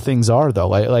just how things are though.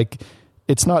 Like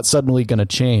it's not suddenly going to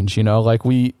change, you know, like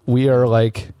we are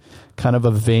like kind of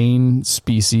a vain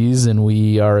species and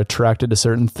we are attracted to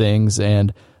certain things,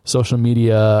 and social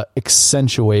media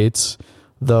accentuates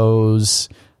those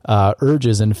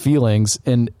urges and feelings.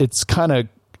 And it's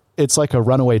like a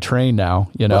runaway train now,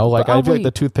 you know, I feel like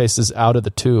the toothpaste is out of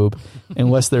the tube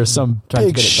unless there's some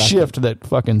big shift that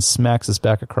fucking smacks us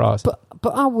back across.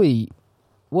 But are we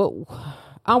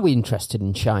interested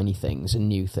in shiny things and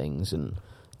new things? And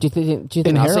do you think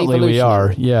inherently we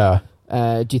are? Yeah.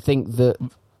 Do you think that?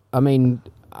 I mean,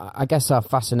 I guess our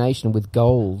fascination with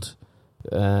gold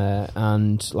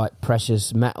and like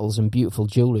precious metals and beautiful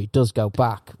jewelry does go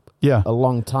back a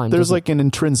long time. There's like an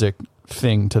intrinsic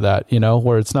thing to that, you know,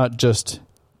 where it's not just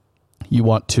you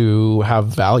want to have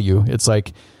value. It's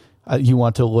like you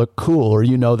want to look cool, or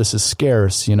you know this is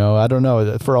scarce. You know, I don't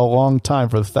know. For a long time,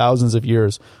 for thousands of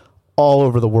years, all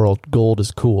over the world, gold is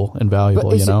cool and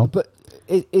valuable. You know, But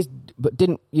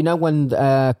didn't you know when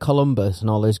Columbus and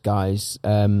all those guys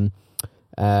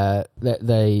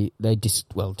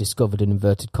discovered in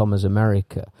inverted commas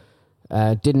America?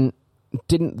 Didn't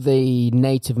the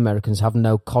Native Americans have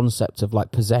no concept of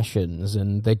like possessions,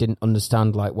 and they didn't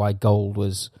understand like why gold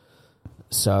was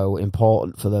so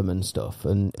important for them and stuff,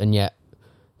 and yet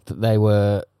there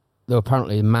were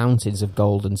apparently mountains of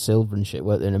gold and silver and shit,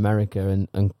 weren't there, in America,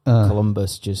 and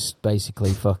Columbus just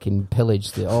basically fucking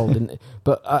pillaged it all, didn't it?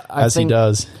 But I think, he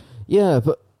does. Yeah,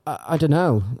 but I don't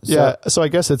know. So I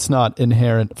guess it's not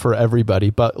inherent for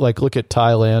everybody, but like look at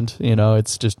Thailand, you know,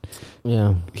 it's just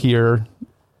here,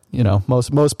 you know,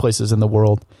 most places in the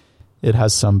world it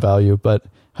has some value, but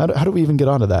how do we even get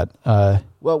onto that?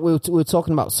 Well, we were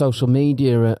talking about social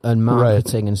media and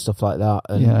marketing and stuff like that,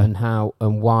 and how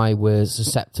and why we're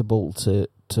susceptible to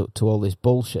all this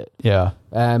bullshit. Yeah.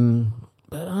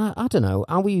 But I don't know.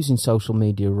 Are we using social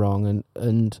media wrong?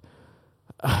 And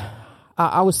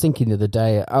I was thinking the other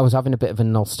day, I was having a bit of a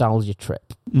nostalgia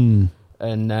trip. Mm.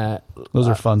 And those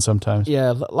are fun sometimes.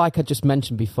 Yeah, like I just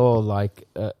mentioned before, like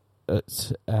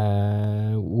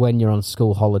when you're on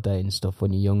school holiday and stuff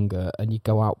when you're younger, and you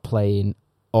go out playing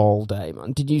all day,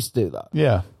 man. Did you used to do that?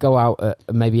 Yeah. Go out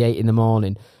at maybe 8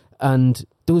 a.m, and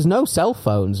there was no cell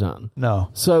phones, man. No.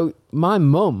 So my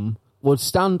mum would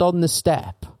stand on the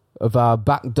step of our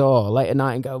back door late at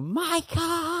night and go,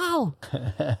 "Michael,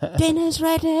 dinner's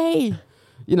ready."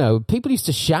 You know, people used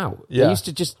to shout. Yeah. They used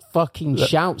to just fucking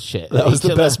shout shit. That was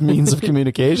the best means of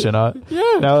communication, huh?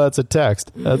 Yeah. Now that's a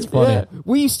text. That's funny. Yeah.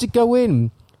 We used to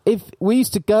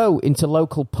go into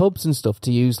local pubs and stuff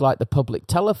to use like the public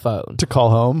telephone. To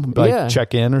call home, like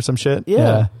check in or some shit.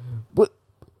 Yeah. But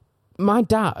my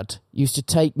dad used to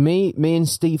take me and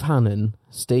Steve Hannon.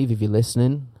 Steve, if you're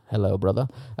listening, hello, brother.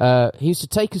 He used to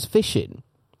take us fishing,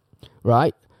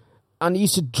 right? And he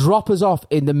used to drop us off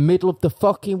in the middle of the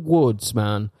fucking woods,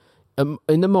 man,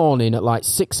 in the morning at like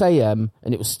 6 a.m.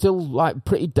 And it was still like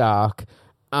pretty dark.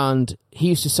 And he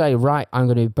used to say, "Right, I'm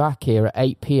going to be back here at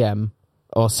 8 p.m.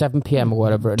 or 7 p.m. or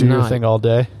whatever at night. Do your thing all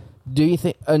day. Do you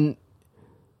think? And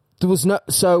There was no.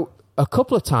 So a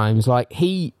couple of times, like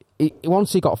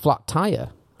once he got a flat tire.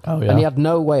 Oh, yeah. And he had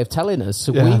no way of telling us.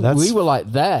 So we were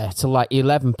like there till like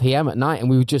 11 p.m. at night, and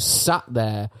we were just sat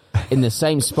there in the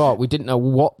same spot. We didn't know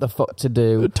what the fuck to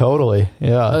do. Totally,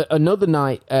 yeah. Another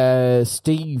night,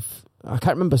 Steve, I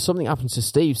can't remember, something happened to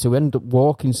Steve, so we ended up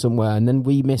walking somewhere, and then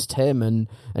we missed him, and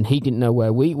he didn't know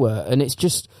where we were. And it's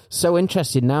just so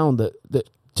interesting now that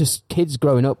just kids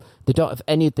growing up, they don't have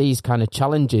any of these kind of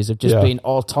challenges of just being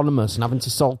autonomous and having to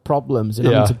solve problems and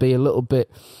having to be a little bit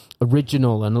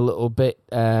original and a little bit,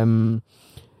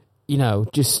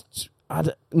 just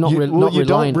not relying you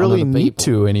don't really on other need people.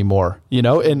 to anymore,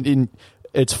 and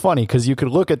it's funny because you could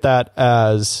look at that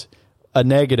as a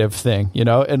negative thing,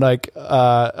 and like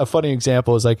a funny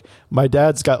example is like my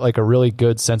dad's got like a really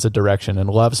good sense of direction and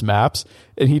loves maps,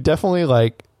 and he definitely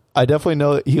I definitely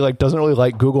know that he like doesn't really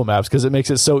like Google Maps because it makes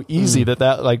it so easy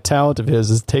that like talent of his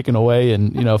is taken away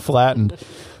and flattened.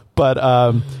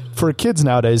 But for kids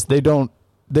nowadays, they don't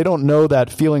know that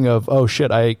feeling of, oh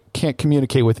shit, I can't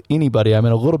communicate with anybody. I'm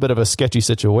in a little bit of a sketchy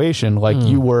situation like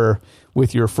you were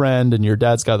with your friend and your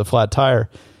dad's got the flat tire.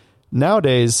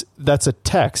 Nowadays, that's a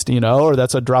text, or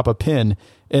that's a drop a pin.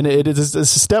 And it is a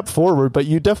step forward, but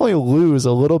you definitely lose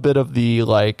a little bit of the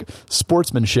like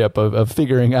sportsmanship of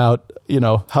figuring out,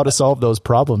 how to solve those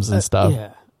problems and stuff.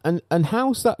 Yeah. And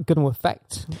how's that going to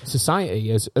affect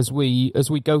society as we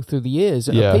go through the years?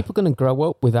 Are people going to grow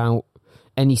up without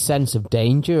any sense of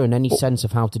danger and any sense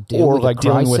of how to deal with like a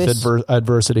crisis? dealing with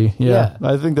adversity? Yeah,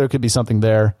 I think there could be something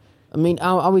there. I mean,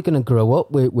 are we going to grow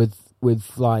up with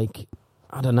like,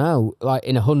 I don't know, like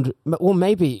in 100? Well,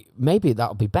 maybe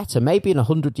that'll be better. Maybe in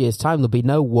 100 years' time there'll be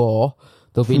no war,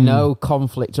 there'll be no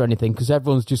conflict or anything because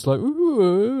everyone's just like,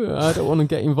 ooh, I don't want to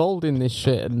get involved in this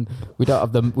shit, and we don't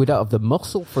have the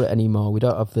muscle for it anymore. We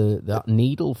don't have that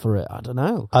needle for it. I don't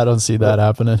know. I don't see that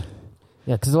happening.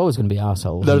 Yeah, because there's always going to be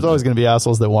assholes. There's always going to be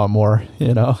assholes that want more,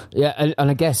 Yeah, and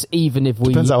I guess even if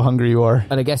depends how hungry you are.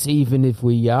 And I guess even if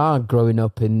we are growing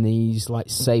up in these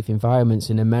like safe environments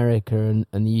in America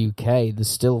and the UK, there's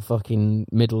still fucking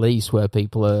Middle East where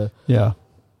people are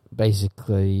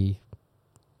basically,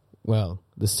 well,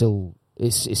 there's still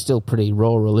it's still pretty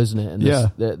rural, isn't it? And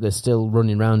they're still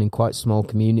running around in quite small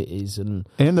communities, and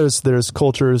there's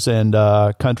cultures and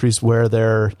countries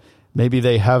where maybe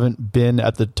they haven't been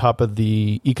at the top of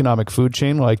the economic food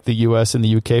chain like the US and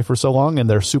the UK for so long, and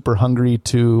they're super hungry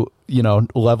to,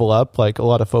 level up, like a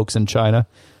lot of folks in China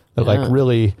that like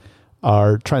really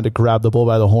are trying to grab the bull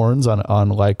by the horns on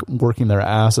like working their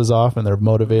asses off, and they're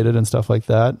motivated and stuff like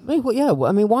that. I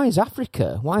mean, why is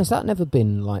Africa? Why has that never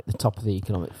been like the top of the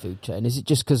economic food chain? Is it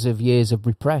just because of years of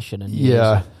repression and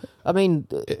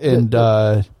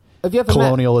have you ever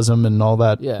colonialism and all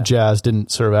that jazz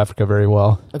didn't serve Africa very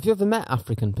well. Have you ever met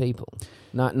African people?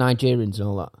 Nigerians and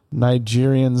all that?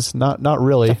 Nigerians, not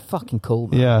really. They're fucking cool,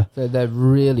 man. Yeah. They're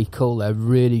really cool. They're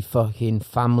really fucking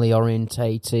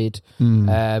family-orientated,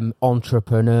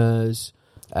 entrepreneurs.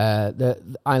 I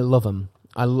love them.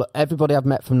 Everybody I've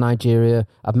met from Nigeria.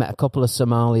 I've met a couple of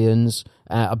Somalians.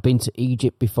 I've been to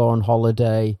Egypt before on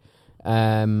holiday.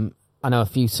 I know a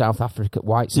few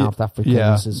white South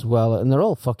Africans as well, and they're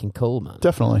all fucking cool, man.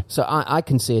 Definitely. So I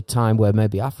can see a time where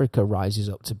maybe Africa rises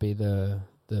up to be the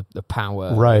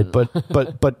power. Right,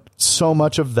 but so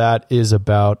much of that is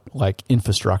about like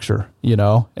infrastructure,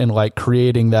 and like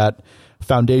creating that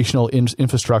foundational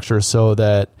infrastructure so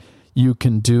that you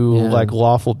can do like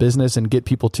lawful business and get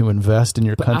people to invest in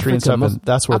your country and stuff. And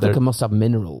that's where Africa must have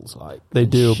minerals, like they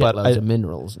do, but loads of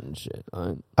minerals and shit.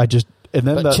 Right? And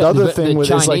then the other thing with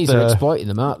Chinese is like are exploiting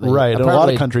them, aren't they? Right, and a lot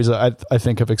of countries I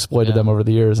think have exploited them over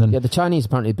the years. And the Chinese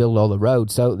apparently build all the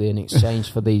roads, don't they, in exchange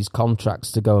for these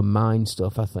contracts to go and mine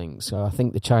stuff, I think. So I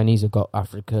think the Chinese have got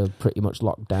Africa pretty much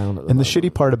locked down at the moment. The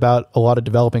shitty part about a lot of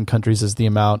developing countries is the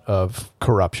amount of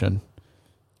corruption.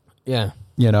 Yeah.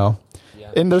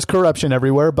 And there's corruption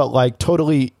everywhere, but like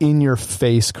totally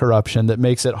in-your-face corruption that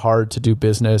makes it hard to do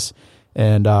business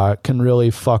and can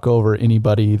really fuck over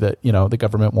anybody that, the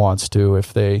government wants to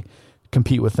if they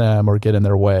compete with them or get in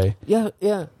their way. Yeah.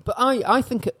 But I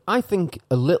think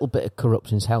a little bit of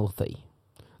corruption is healthy.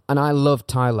 And I love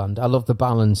Thailand. I love the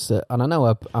balance. And I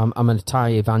know I'm a Thai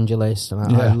evangelist,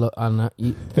 and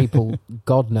people,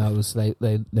 God knows, they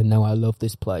know I love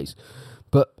this place.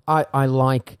 But I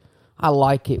like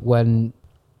it when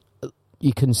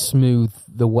you can smooth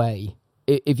the way.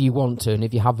 If you want to, and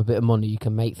if you have a bit of money, you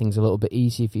can make things a little bit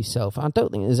easier for yourself. I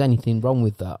don't think there's anything wrong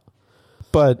with that.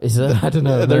 But is there? I don't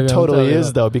know. There totally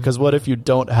is, though, because what if you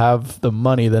don't have the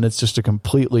money? Then it's just a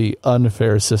completely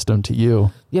unfair system to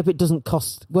you. Yeah, but it doesn't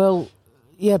cost. Well,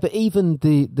 Yeah, but even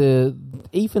the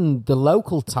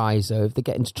local ties, though, if they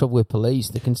get into trouble with police,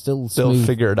 they can still They'll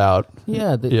figure it out.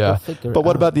 Yeah, they'll figure it out. But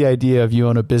what about the idea of you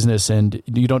own a business and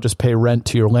you don't just pay rent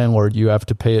to your landlord, you have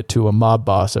to pay it to a mob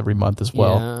boss every month as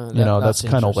well? Yeah, that's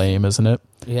kind of lame, isn't it?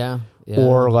 Yeah.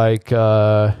 Or like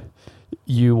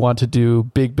you want to do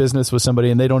big business with somebody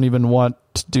and they don't even want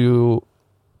to do,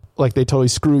 like they totally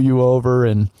screw you over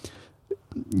and...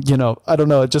 I don't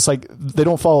know. It's just like they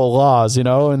don't follow laws,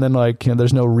 and then like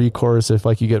there's no recourse if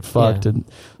like you get fucked. And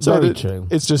so very true.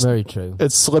 It's just very true.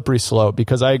 It's slippery slope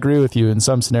because I agree with you in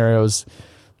some scenarios.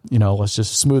 Let's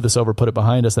just smooth this over, put it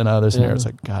behind us. Then other scenarios,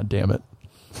 like God damn it.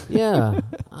 Yeah,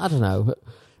 I don't know.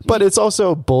 But it's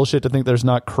also bullshit to think there's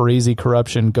not crazy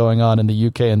corruption going on in the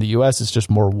UK and the US. It's just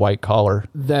more white collar.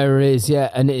 There is, yeah,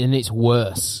 and it's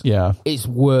worse. Yeah, it's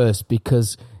worse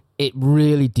because it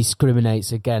really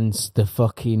discriminates against the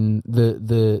fucking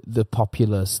the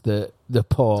populace, the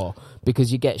poor,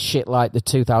 because you get shit like the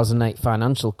 2008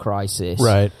 financial crisis,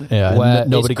 right? Yeah, where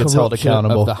nobody gets held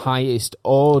accountable of the highest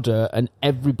order, and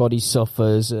everybody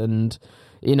suffers. And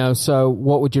so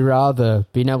what would you rather?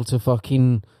 Being able to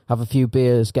fucking have a few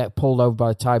beers, get pulled over by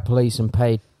the Thai police, and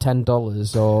pay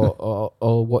 $10,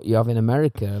 or what you have in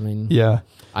America? I mean, yeah,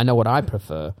 I know what I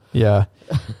prefer. Yeah,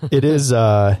 it is.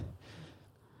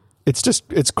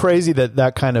 It's crazy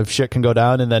that kind of shit can go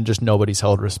down and then just nobody's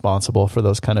held responsible for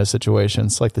those kind of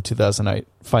situations, like the 2008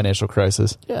 financial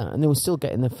crisis. Yeah, and they were still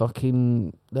getting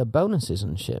their bonuses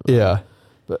and shit. Yeah,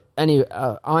 but anyway,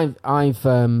 I've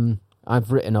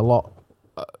written a lot.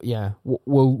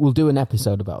 We'll do an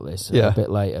episode about this a bit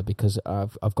later because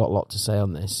I've got a lot to say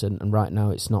on this, and right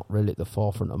now it's not really at the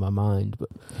forefront of my mind. But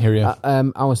hear you.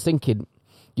 I was thinking,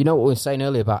 what we were saying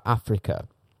earlier about Africa.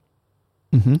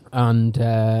 Mm-hmm. And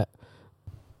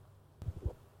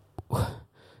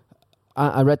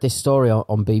I read this story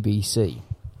on BBC,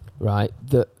 right?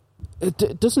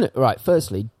 Doesn't it? Right.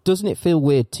 Firstly, doesn't it feel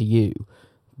weird to you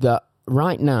that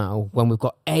right now, when we've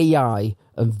got AI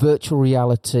and virtual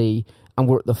reality, and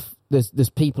we're at there's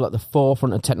people at the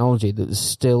forefront of technology, that there's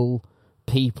still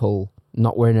people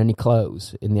not wearing any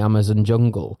clothes in the Amazon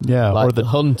jungle, or the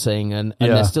hunting, and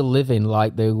they're still living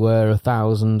like they were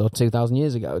 1,000 or 2,000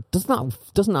 years ago. Doesn't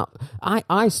that?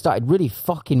 I started really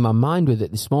fucking my mind with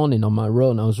it this morning on my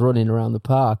run. I was running around the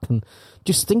park and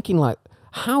just thinking, like,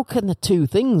 how can the two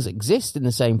things exist in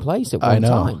the same place at one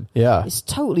time? Yeah, it's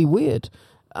totally weird.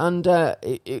 And I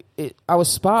was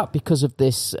sparked because of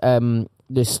this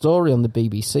this story on the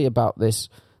BBC about this.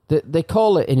 They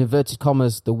call it, in inverted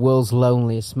commas, the world's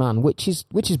loneliest man, which is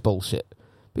bullshit,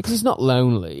 because he's not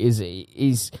lonely, is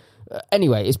he?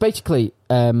 Anyway, it's basically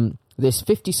this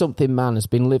 50-something man has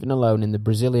been living alone in the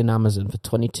Brazilian Amazon for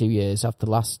 22 years after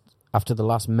the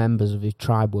last members of his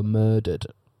tribe were murdered.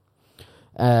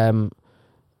 The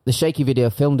shaky video,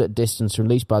 filmed at a distance,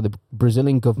 released by the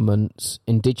Brazilian government's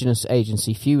indigenous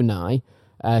agency FUNAI,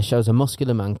 shows a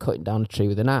muscular man cutting down a tree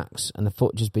with an axe, and the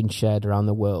footage has been shared around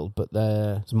the world, but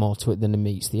there's more to it than it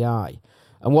meets the eye.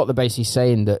 And what they're basically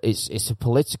saying, that it's a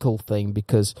political thing,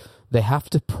 because they have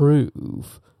to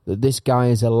prove that this guy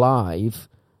is alive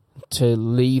to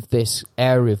leave this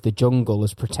area of the jungle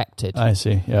as protected. I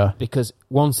see, yeah. Because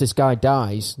once this guy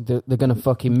dies, they're going to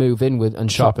fucking move in with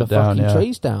and chop the down, fucking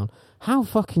trees down. How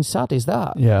fucking sad is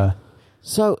that? Yeah.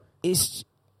 So it's...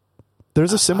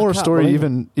 There's a similar story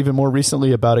even more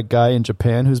recently about a guy in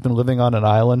Japan who's been living on an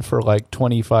island for like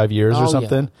 25 years or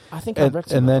something. Yeah. I think I read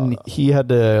something. And then he had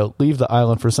to leave the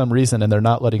island for some reason, and they're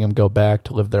not letting him go back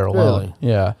to live there alone. Really?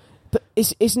 Yeah. But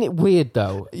isn't it weird,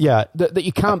 though? Yeah. That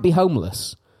you can't be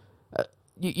homeless.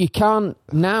 You can't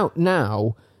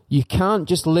now. You can't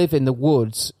just live in the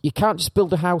woods. You can't just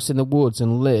build a house in the woods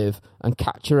and live and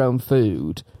catch your own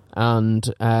food and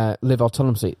live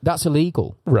autonomously. That's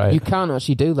illegal. Right. You can't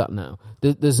actually do that now.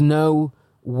 There's no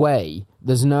way.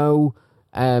 There's no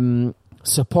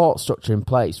support structure in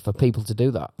place for people to do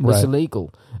that. It's Right.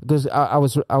 illegal. Because I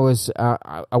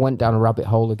went down a rabbit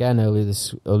hole again earlier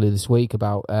this week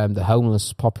about the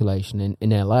homeless population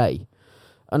in LA.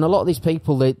 And a lot of these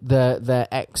people, they're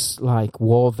ex like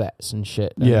war vets and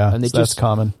shit. And that's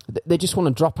common. They just want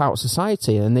to drop out of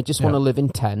society, and they just want to live in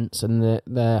tents, and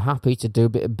they're happy to do a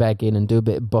bit of begging and do a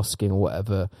bit of busking or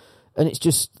whatever. And it's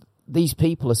just, these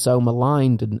people are so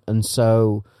maligned and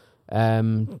so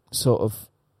sort of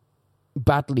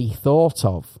badly thought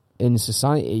of in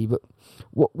society. But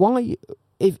why,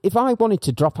 if I wanted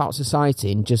to drop out of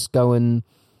society and just go and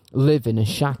live in a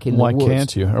shack in the woods... Why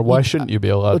can't you? Or why shouldn't you be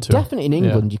allowed to? Definitely in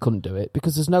England you couldn't do it,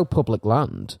 because there's no public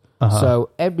land. So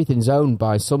everything's owned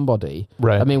by somebody.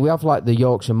 Right. I mean, we have like the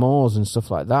Yorkshire Moors and stuff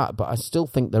like that, but I still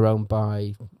think they're owned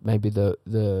by maybe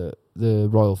the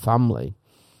royal family.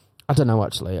 I don't know,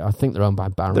 actually. I think they're owned by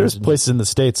barons. There's places in the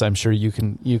States I'm sure you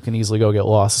can easily go get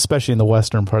lost, especially in the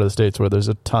western part of the States where there's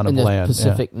a ton of in the land.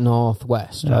 Pacific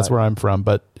Northwest. Yeah, that's right? where I'm from,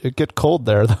 but it get cold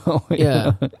there, though.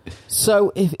 Yeah.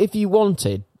 So if you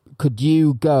wanted, could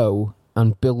you go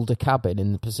and build a cabin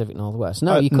in the Pacific Northwest?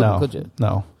 No, you couldn't, could you?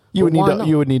 No. You But would why need to not?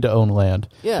 you would need to own land.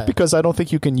 Yeah. Because I don't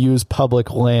think you can use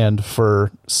public land for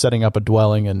setting up a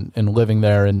dwelling and living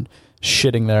there and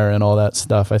shitting there and all that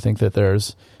stuff. I think that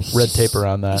there's red tape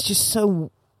around that. It's just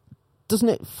so... Doesn't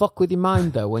it fuck with your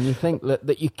mind, though, when you think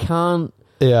that you can't...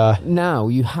 Yeah. Now,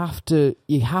 you have to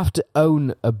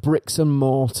own a bricks and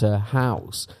mortar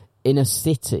house in a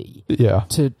city Yeah.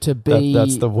 to be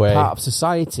that's the way. part of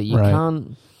society. You Right.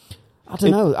 can't... I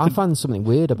don't know. I find something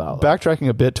weird about that. Backtracking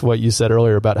a bit to what you said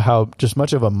earlier about how just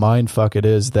much of a mind fuck it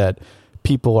is that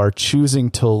people are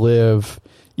choosing to live,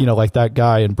 like that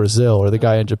guy in Brazil or the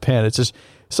guy in Japan. It's just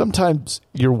sometimes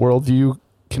your worldview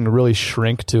can really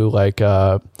shrink to like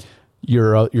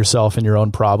yourself and your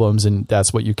own problems, and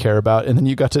that's what you care about. And then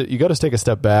you got to take a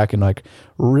step back and like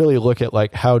really look at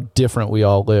like how different we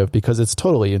all live, because it's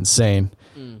totally insane.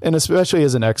 And especially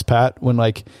as an expat, when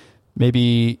like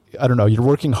maybe, I don't know, you're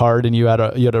working hard and you had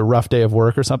a rough day of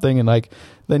work or something, and like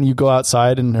then you go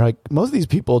outside and they're like, most of these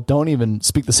people don't even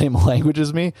speak the same language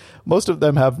as me. Most of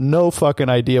them have no fucking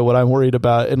idea what I'm worried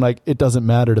about, and like it doesn't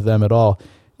matter to them at all.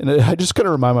 And I just gotta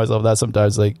remind myself of that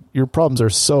sometimes. Like, your problems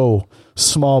are so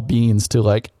small beans to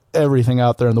like everything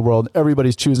out there in the world.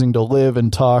 Everybody's choosing to live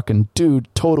and talk and do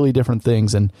totally different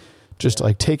things, and just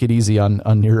like take it easy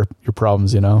on your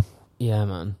problems, Yeah,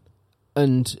 man.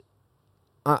 And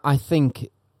I think,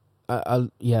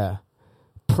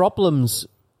 problems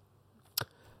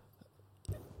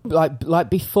like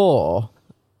before.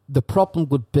 The problem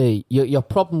would be your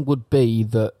problem would be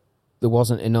that there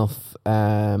wasn't enough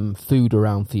food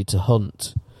around for you to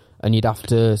hunt, and you'd have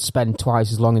to spend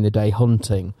twice as long in the day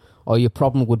hunting. Or your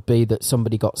problem would be that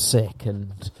somebody got sick,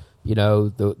 and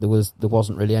there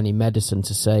wasn't really any medicine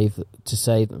to save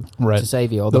them, Right. to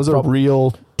save you. Or Those are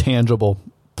real, tangible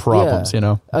problems,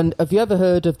 Yeah. And have you ever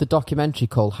heard of the documentary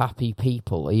called Happy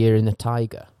People, A Year in the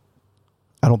Tiger?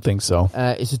 I don't think so.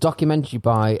 It's a documentary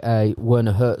by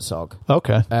Werner Herzog.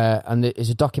 Okay. And it's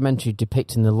a documentary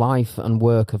depicting the life and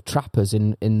work of trappers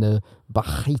in the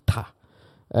Bakhita.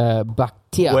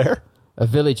 Where? A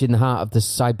village in the heart of the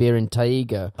Siberian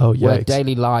taiga, Oh, where yikes.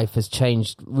 daily life has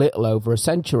changed little over a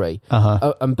century.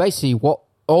 Uh-huh. And basically what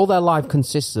all their life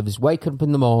consists of is waking up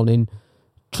in the morning,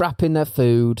 trapping their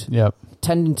food, Yep.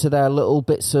 tending to their little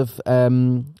bits of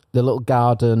the little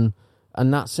garden,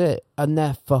 and that's it. And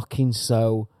they're fucking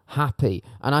so happy.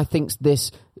 And I think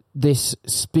this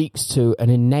speaks to an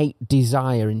innate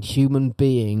desire in human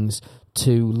beings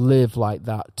to live like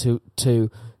that, to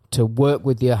work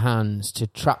with your hands, to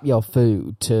trap your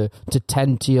food, to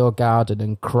tend to your garden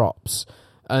and crops.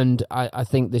 And I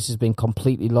think this has been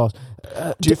completely lost.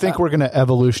 Do you think we're going to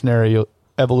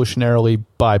evolutionarily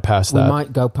bypass that? We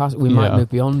might go past. We might move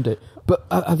beyond it. But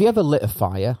have you ever lit a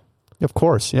fire? Of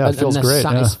course, yeah. It feels and the great.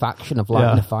 satisfaction of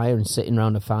lighting Yeah. a fire and sitting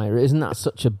around a fire. Isn't that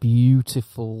such a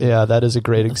beautiful... Yeah, that is a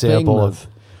great example man. of...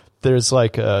 There's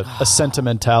like a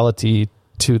sentimentality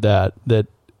to that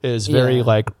is very Yeah.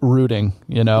 like rooting,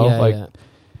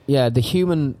 Yeah, the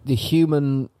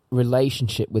human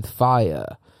relationship with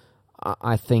fire,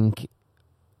 I think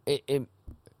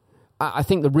I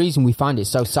think the reason we find it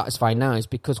so satisfying now is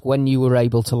because when you were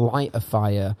able to light a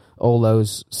fire all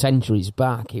those centuries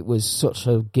back, it was such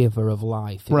a giver of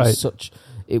life.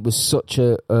 It was such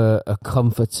a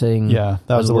comforting, Yeah,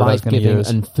 that was the word I was gonna life-giving use.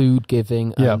 and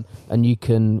food-giving, Yeah. and you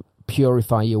can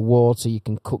purify your water, you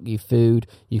can cook your food,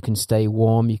 you can stay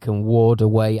warm, you can ward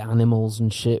away animals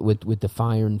and shit with the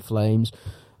fire and flames.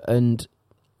 And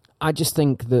I just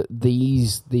think that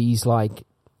these like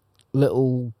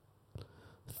little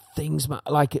things,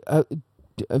 like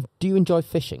do you enjoy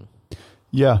fishing?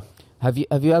 Yeah. Have you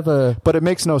ever? But it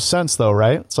makes no sense though,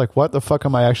 right? It's like, what the fuck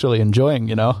am I actually enjoying,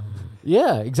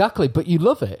 Yeah, exactly. But you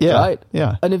love it, Yeah, right?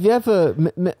 yeah. And have you ever,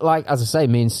 like, as I say,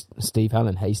 me and Steve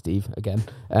Helen, hey Steve again,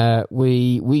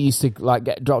 we used to like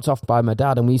get dropped off by my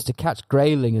dad, and we used to catch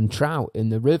grayling and trout in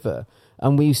the river.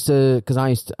 And we used to, because I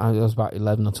was about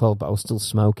 11 or 12, but I was still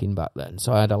smoking back then,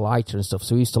 so I had a lighter and stuff.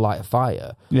 So we used to light a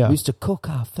fire. Yeah. We used to cook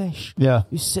our fish. Yeah.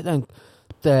 You sit there.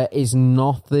 There is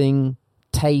nothing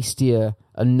tastier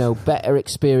and no better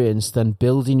experience than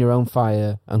building your own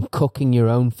fire and cooking your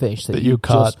own fish that you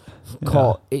caught. just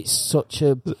caught. It's such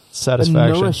a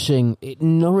Satisfaction. it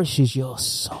nourishes your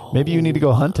soul. Maybe you need to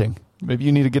go hunting. Maybe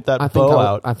you need to get that I think bow I would,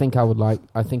 out. I think I would like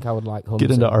hunting.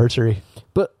 Get into archery.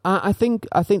 But I think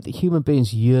that human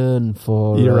beings yearn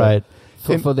for You're right.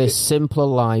 for this simpler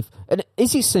life. And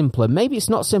is it simpler? Maybe it's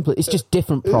not simpler. It's just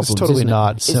different problems. It's totally isn't it?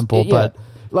 not simple, but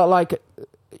like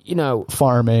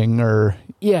farming or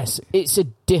yes, it's a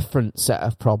different set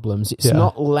of problems. It's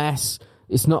not less.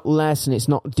 It's not less, and it's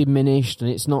not diminished,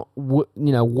 and it's not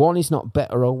one is not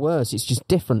better or worse. It's just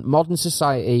different. Modern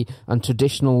society and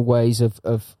traditional ways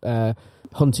of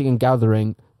hunting and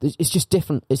gathering. It's just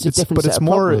different. It's a different. But set it's of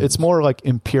more. problems. It's more like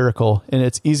empirical, and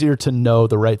it's easier to know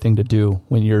the right thing to do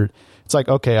when you're. It's like,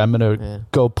 okay, I'm going to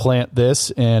go plant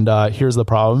this, and here's the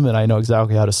problem, and I know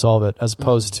exactly how to solve it, as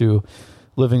opposed to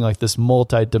living like this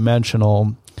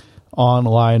multi-dimensional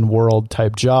online world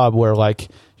type job where like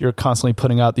you're constantly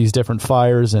putting out these different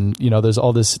fires, and there's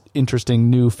all this interesting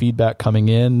new feedback coming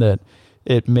in that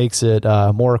it makes it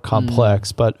more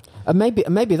complex. But and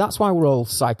maybe that's why we're all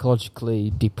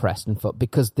psychologically depressed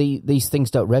because these things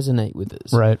don't resonate with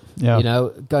us, right? Yeah.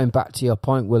 Going back to your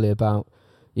point, Willie, about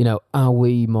are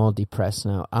we more depressed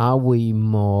now? Are we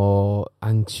more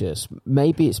anxious?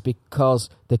 Maybe it's because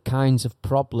the kinds of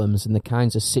problems and the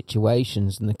kinds of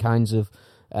situations and the kinds of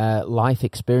life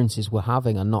experiences we're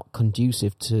having are not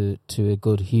conducive to a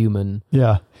good human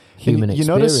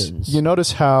experience. You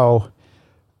notice how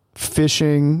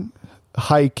fishing,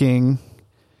 hiking,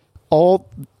 all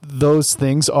those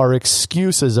things are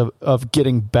excuses of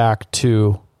getting back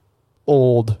to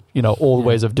old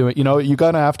ways of doing. You're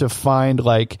gonna have to find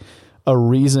like a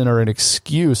reason or an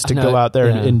excuse to go out there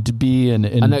and to be and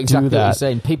I know exactly do that. What you're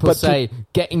saying. People say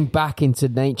getting back into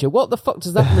nature. What the fuck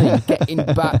does that mean? Getting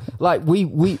back, like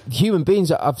we human beings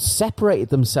have separated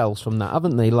themselves from that,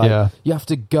 haven't they? Like you have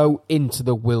to go into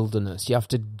the wilderness. You have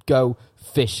to go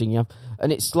fishing.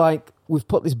 And it's like we've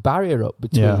put this barrier up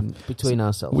between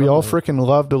ourselves. We all freaking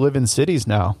love to live in cities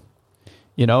now.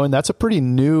 And that's a pretty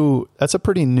new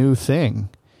thing,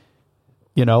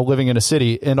 living in a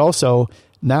city. And also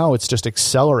now it's just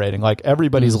accelerating. Like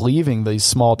everybody's leaving these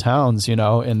small towns,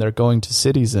 and they're going to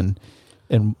cities and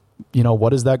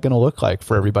what is that going to look like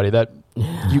for everybody? That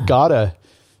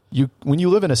when you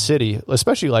live in a city,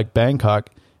 especially like Bangkok,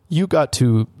 you got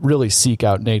to really seek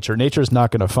out nature. Nature's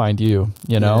not going to find you,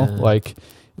 like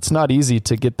it's not easy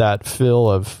to get that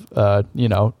feel of,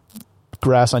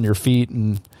 grass on your feet,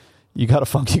 and you got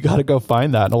to go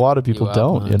find that. And a lot of people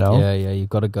don't, man. Yeah. You've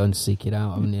got to go and seek it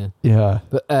out, haven't you? Yeah.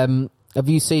 But have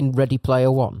you seen Ready Player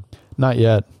One? Not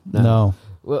yet. No.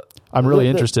 Well, I'm really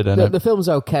interested in it. The film's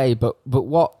okay, but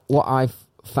what I've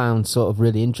found sort of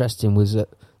really interesting was that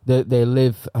they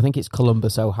live, I think it's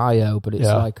Columbus, Ohio, but it's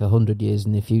like 100 years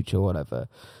in the future or whatever.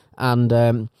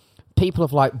 And people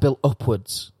have like built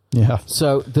upwards. Yeah.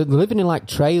 So they're living in like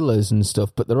trailers and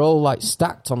stuff, but they're all like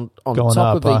stacked on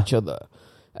top of each other.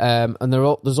 And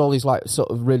there's all these like sort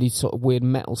of really sort of weird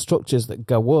metal structures that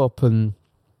go up, and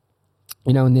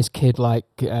and this kid like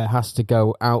has to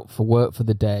go out for work for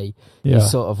the day. Yeah. He's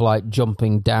sort of like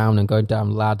jumping down and going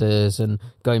down ladders and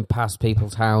going past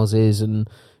people's houses, and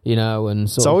and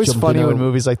sort it's of always funny when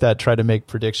movies like that try to make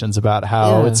predictions about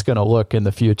how it's going to look in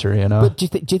the future. But do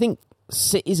you think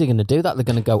cities are going to do that? They're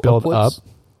going to go build upwards? up.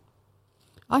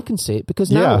 I can see it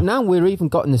because now we're even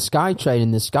got in the SkyTrain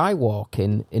and the Skywalk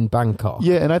in Bangkok.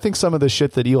 Yeah, and I think some of the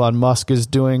shit that Elon Musk is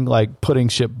doing, like putting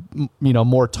shit,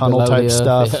 more tunnel Below type the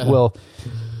stuff. Earth, Well,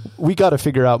 we got to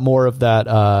figure out more of that.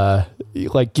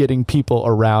 Like getting people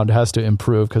around has to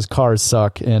improve because cars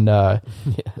suck, and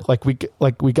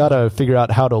we got to figure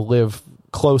out how to live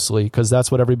closely because that's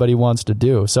what everybody wants to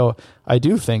do. So I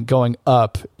do think going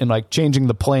up and like changing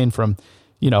the plane from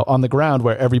on the ground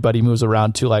where everybody moves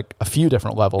around to like a few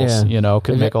different levels,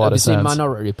 could make a lot of sense. Have you seen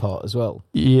Minority Report as well?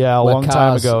 Yeah, a long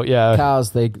time ago. Yeah,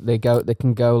 cars they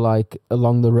can go like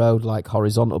along the road like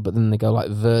horizontal, but then they go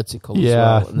like vertical. as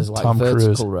well. And there's like Tom vertical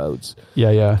Cruise. roads.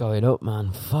 Yeah, going up,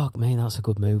 man. Fuck me, that's a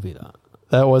good movie.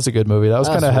 That was a good movie. That was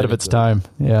kind of ahead of its time.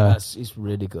 Yeah, it's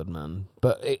really good, man.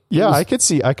 But I could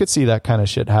see that kind of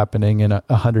shit happening in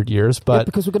 100 years. But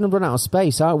because we're going to run out of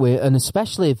space, aren't we? And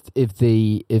especially if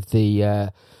the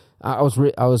I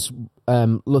was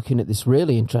looking at this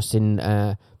really interesting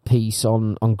piece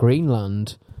on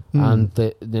Greenland, and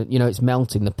the it's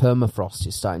melting. The permafrost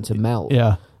is starting to melt.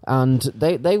 Yeah, and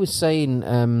they were saying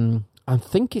I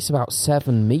think it's about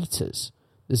 7 meters.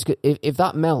 If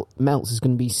that melts, there's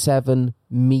going to be 7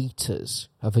 meters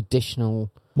of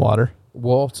additional water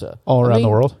all around the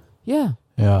world. Yeah.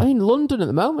 I mean, London at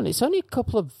the moment, it's only a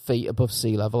couple of feet above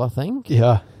sea level, I think.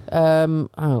 Yeah.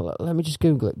 Let me just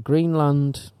Google it.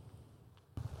 Greenland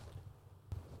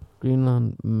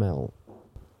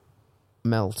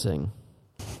melting.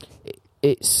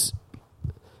 It's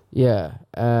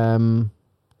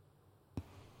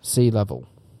sea level.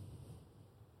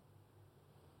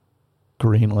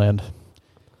 Greenland.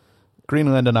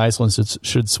 Greenland and Iceland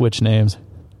should switch names.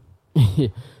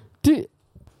 Did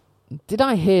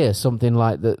I hear something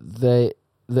like that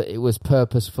it was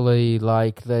purposefully,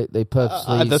 like they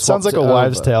purposely that sounds like swapped a it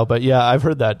wives' over? tale, but yeah, I've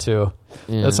heard that too.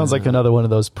 Yeah. That sounds like another one of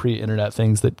those pre-internet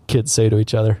things that kids say to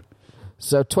each other.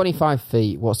 So 25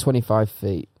 feet. What's 25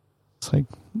 feet? It's like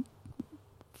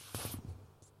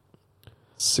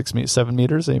 7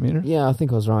 meters, 8 meters. Yeah, I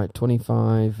think I was right.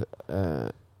 25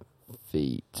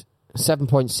 feet.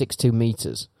 7.62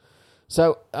 meters.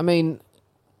 So, I mean,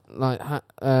 like,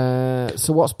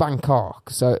 so what's Bangkok?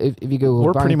 So if you Google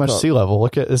We're pretty much Bangkok, sea level.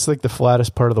 Look at it's like the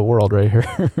flattest part of the world right here.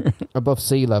 above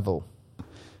sea level.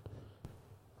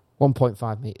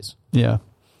 1.5 meters. Yeah.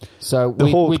 So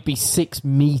we'd be 6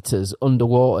 meters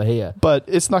underwater here. But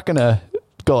it's not going to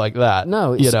go like that.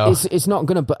 No, it's not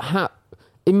going to. But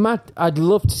I'd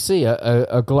love to see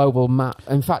a global map.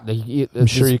 In fact, I'm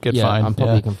sure you could find. I'm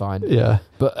probably can find. Yeah.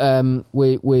 But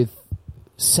with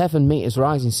 7 meters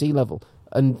rising sea level,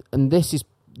 and this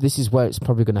is where it's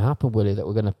probably going to happen, Willie. That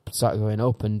we're going to start going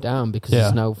up and down because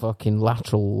there's no fucking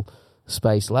lateral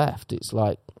space left. It's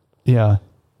like, yeah,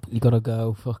 you got to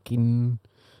go fucking.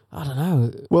 I don't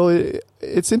know. Well,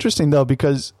 it's interesting though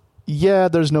because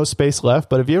there's no space left.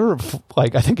 But if you ever I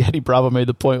think Eddie Bravo made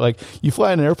the point, like you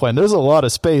fly in an airplane, there's a lot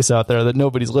of space out there that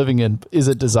nobody's living in. Is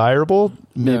it desirable?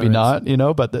 Maybe not.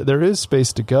 But there is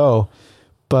space to go.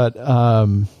 But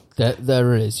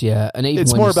there is, yeah, and even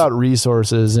it's more about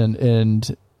resources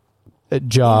and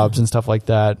jobs and stuff like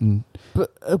that. And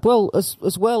but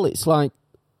as well, it's like,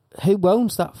 who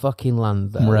owns that fucking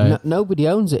land there? Right. Nobody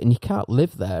owns it, and you can't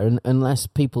live there unless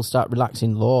people start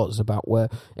relaxing laws about where.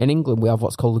 In England, we have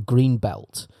what's called the Green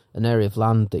Belt, an area of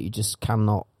land that you just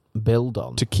cannot build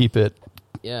on to keep it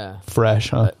fresh,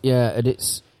 huh? And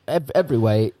it's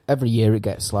every year it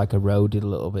gets like eroded a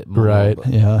little bit more. Right, but,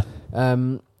 yeah.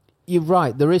 You're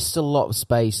right, there is still a lot of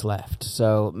space left,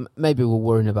 so maybe we're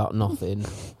worrying about nothing.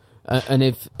 And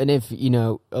if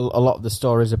a lot of the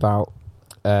stories about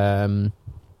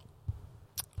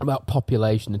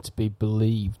population are to be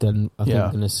believed, then I think we're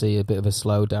going to see a bit of a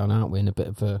slowdown, aren't we? And a bit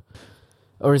of a,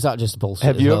 or is that just bullshit?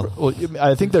 Have you ever? Well,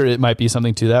 I think it might be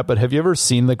something to that. But have you ever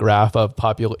seen the graph of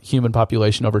human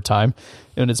population over time?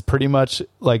 And it's pretty much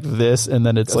like this, and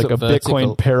then it's like a vertical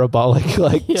Bitcoin parabolic,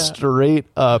 straight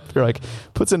up. You're like,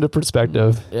 puts into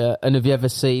perspective. Yeah. And have you ever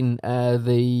seen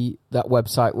that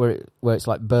website where it's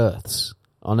like births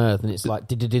on Earth, and it's like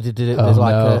there's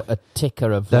like a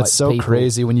ticker of that's so people.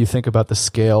 Crazy when you think about the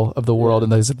scale of the world,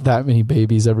 and there's that many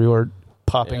babies everywhere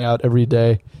popping out every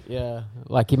day. Yeah,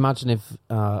 like imagine if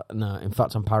no, in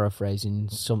fact I'm paraphrasing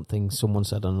something someone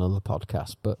said on another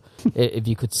podcast, but if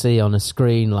you could see on a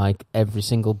screen like every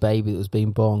single baby that was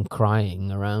being born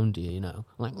crying around you,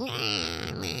 like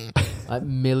like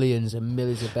millions and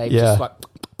millions of babies just like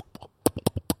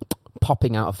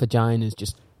popping out of vaginas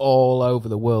just all over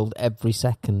the world every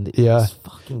second. It's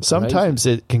fucking crazy. Sometimes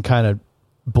it can kind of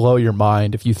blow your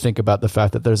mind if you think about the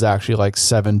fact that there's actually like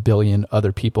 7 billion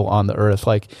other people on the earth.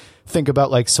 Like think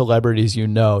about like celebrities, you're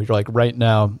like right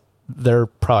now they're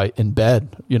probably in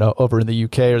bed, over in the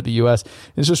UK or the US.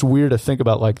 It's just weird to think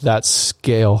about like that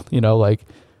scale, like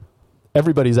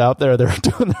everybody's out there, they're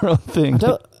doing their own thing.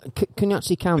 Can you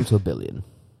actually count to 1 billion?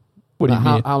 What do you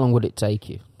mean? How long would it take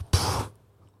you?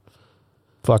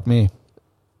 Fuck me.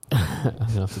 I'm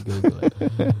going to have to Google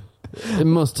it. It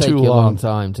must take you a long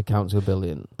time to count to 1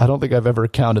 billion. I don't think I've ever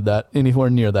counted that anywhere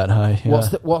near that high. Yeah.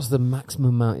 What's the maximum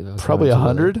amount you've ever Probably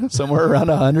 100, somewhere around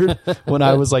 100 when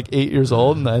I was like 8 years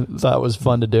old, and I thought it was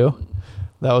fun to do.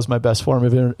 That was my best form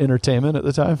of entertainment at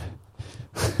the time.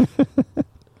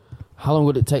 How long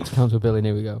would it take to count to 1 billion?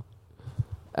 Here we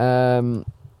go.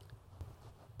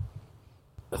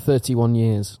 31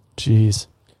 years. Jeez.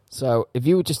 So if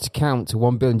you were just to count to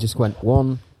 1 billion, just went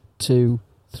 1, 2,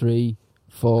 3,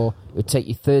 4, it would take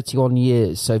you 31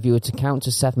 years. So if you were to count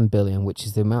to 7 billion, which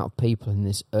is the amount of people in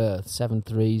this earth, 7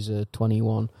 threes are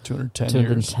 21.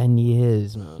 210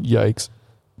 years, man. Yikes.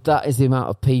 That is the amount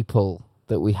of people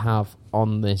that we have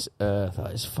on this earth.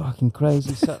 That is fucking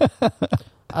crazy. So,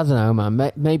 I don't know,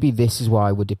 man. Maybe this is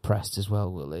why we're depressed as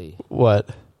well, Willie. What?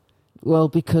 Well,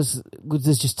 because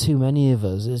there's just too many of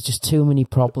us. There's just too many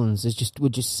problems. We're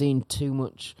just seeing too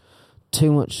much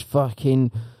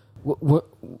fucking.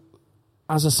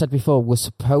 As I said before, we're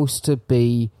supposed to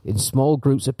be in small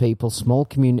groups of people, small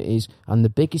communities, and the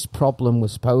biggest problem we're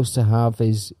supposed to have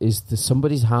is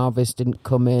somebody's harvest didn't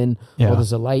come in, or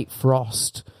there's a late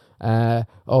frost,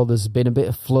 or there's been a bit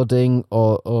of flooding,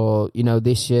 or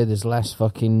this year there's less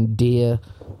fucking deer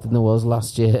than there was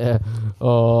last year,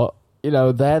 or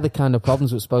they're the kind of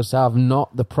problems we're supposed to have,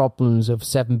 not the problems of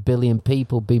 7 billion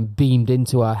people being beamed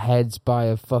into our heads by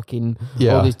a fucking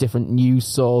all these different news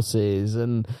sources.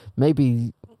 And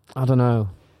maybe, I don't know.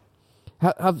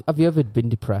 Have you ever been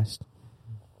depressed?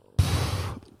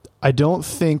 I don't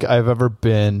think I've ever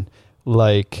been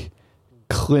like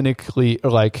clinically, or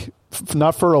like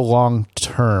not for a long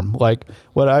term. Like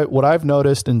what I've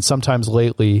noticed, and sometimes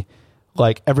lately,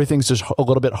 like everything's just a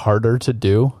little bit harder to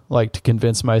do, like to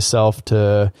convince myself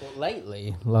to. Well,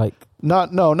 lately, like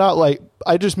not like,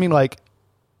 I just mean like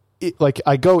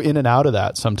I go in and out of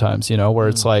that sometimes, where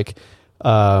it's like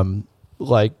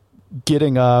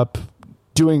getting up,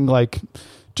 doing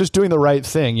just doing the right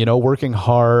thing, working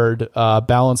hard,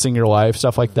 balancing your life,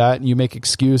 stuff like that. And you make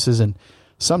excuses, and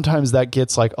sometimes that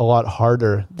gets like a lot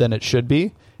harder than it should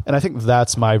be. And I think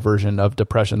that's my version of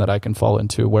depression that I can fall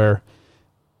into, where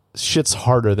shit's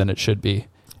harder than it should be.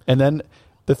 And then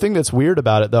the thing that's weird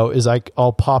about it though is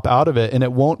I'll pop out of it, and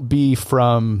it won't be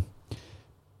from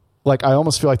like, I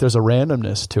almost feel like there's a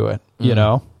randomness to it,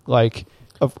 like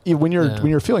when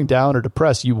you're feeling down or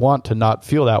depressed, you want to not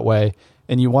feel that way,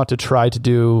 and you want to try to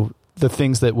do the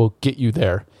things that will get you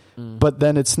there. But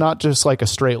then it's not just like a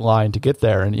straight line to get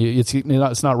there, and it's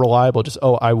not reliable. Just,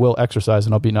 I will exercise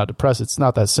and I'll be not depressed. It's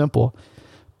not that simple.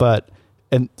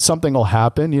 And something will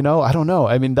happen, I don't know.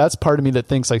 I mean, that's part of me that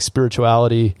thinks like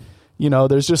spirituality,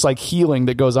 there's just like healing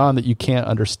that goes on that you can't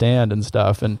understand and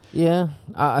stuff. And yeah,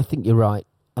 I think you're right.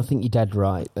 I think you're dead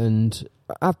right. And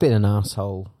I've been an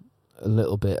asshole a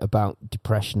little bit about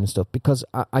depression and stuff, because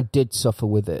I did suffer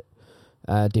with it.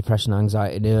 Depression,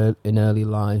 anxiety in early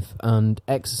life, and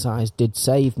exercise did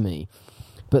save me.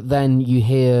 But then you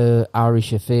hear Ari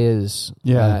Shafir's,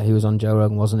 he was on Joe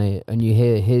Rogan, wasn't he? And you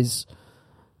hear his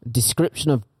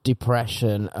description of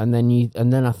depression, and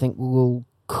then I think, well,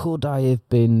 could I have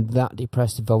been that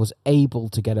depressed if I was able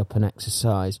to get up and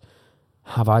exercise?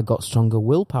 Have I got stronger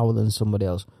willpower than somebody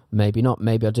else? Maybe not.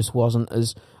 Maybe I just wasn't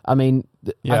as. I mean,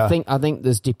 I think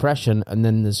there's depression, and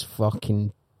then there's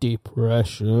fucking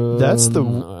depression. That's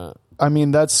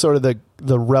that's sort of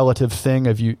the relative thing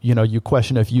of you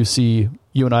question if you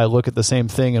and I look at the same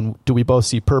thing, and do we both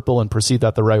see purple and perceive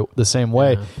that the same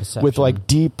way. With like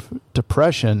deep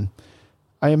depression,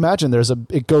 I imagine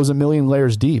it goes a million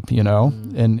layers deep, and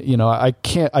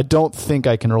I don't think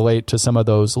I can relate to some of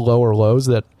those lower lows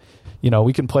that,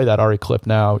 we can play that Ari clip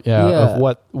now,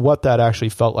 of what that actually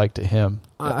felt like to him.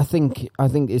 I think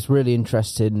it's really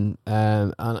interesting,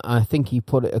 and I think he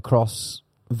put it across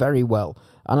very well.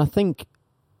 And I think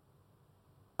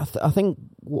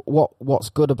what's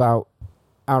good about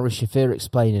Ari Shafir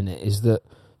explaining it is that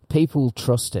people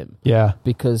trust him,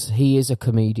 because he is a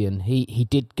comedian. He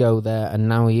did go there, and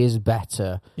now he is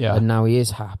better, and now he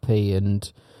is happy,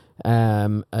 and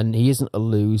he isn't a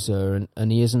loser,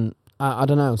 and he isn't. I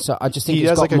don't know. So I just think he it's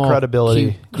has got like a more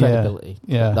credibility. Credibility.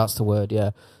 Yeah, that's the word.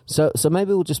 Yeah. So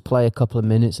maybe we'll just play a couple of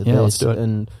minutes of this, let's do it.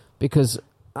 And because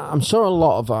I'm sure a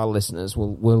lot of our listeners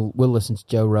will listen to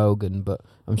Joe Rogan, but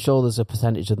I'm sure there's a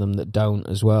percentage of them that don't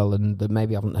as well, and that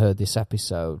maybe haven't heard this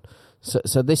episode.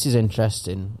 So this is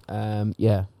interesting.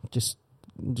 Just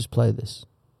play this.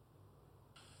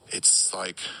 It's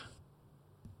like,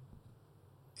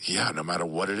 no matter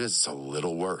what it is, it's a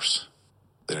little worse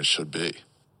than it should be.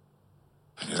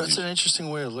 That's an interesting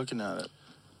way of looking at it.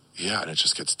 Yeah, and it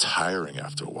just gets tiring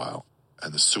after a while.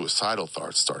 And the suicidal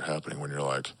thoughts start happening when you're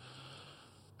like,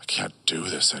 I can't do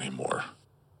this anymore.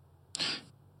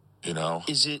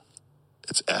 Is it?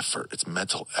 It's effort. It's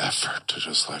mental effort to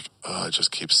just like, it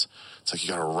just keeps, it's like you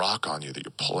got a rock on you that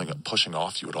you're pushing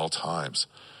off you at all times.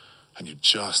 And you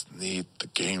just need the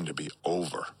game to be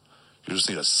over. You just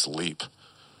need to sleep.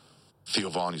 Theo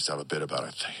Vaughn used to have a bit about it. I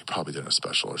think he probably did a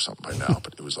special or something by now,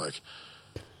 but it was like,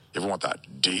 you ever want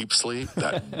that deep sleep?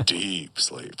 That deep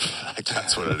sleep. Like,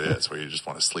 that's what it is, where you just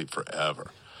want to sleep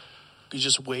forever. You're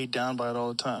just weighed down by it all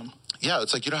the time. Yeah,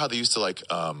 it's like, how they used to like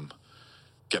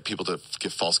get people to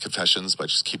give false confessions by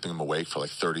just keeping them awake for like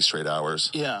 30 straight hours.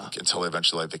 Yeah. Until they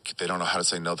eventually, they don't know how to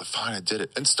say no. They're fine, I did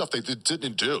it. And stuff they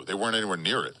didn't do. They weren't anywhere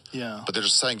near it. Yeah. But they're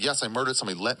just saying, yes, I murdered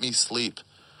somebody. Let me sleep.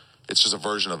 It's just a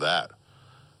version of that,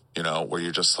 where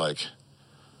you're just like,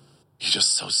 you're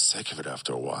just so sick of it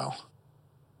after a while.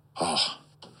 Oh,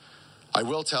 I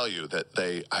will tell you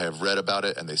that I have read about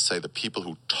it, and they say the people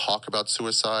who talk about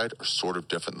suicide are sort of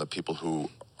different than the people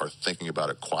who are thinking about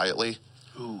it quietly.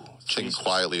 Ooh, thinking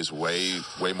quietly is way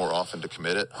more often to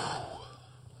commit it.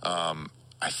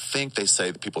 I think they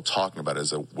say the people talking about it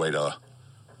is a way to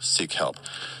seek help.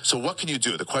 So what can you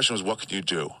do? The question was, what can you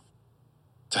do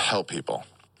to help people?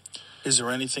 Is there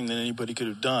anything that anybody could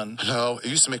have done? No, it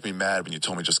used to make me mad when you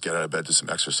told me just get out of bed, do some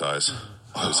exercise.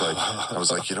 I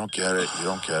was like, you don't get it. You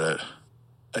don't get it.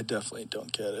 I definitely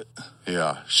don't get it.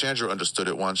 Yeah. Chandra understood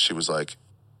it once. She was like,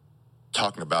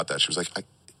 talking about that. She was like,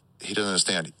 he doesn't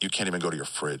understand. You can't even go to your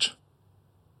fridge.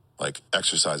 Like,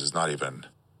 exercise is not even,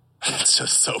 it's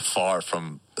just so far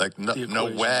from, like, no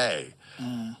way.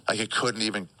 Like, it couldn't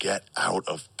even get out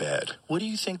of bed. What do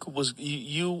you think was,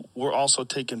 you were also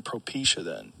taking Propecia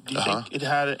then? Do you think it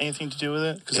had anything to do with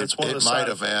it? Because that's one of the side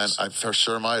effects. It might have, man. I for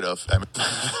sure might have. I mean,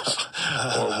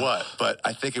 or what? But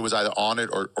I think it was either on it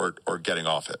or getting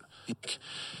off it.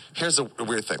 Here's a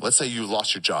weird thing. Let's say you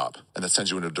lost your job and that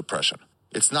sends you into depression.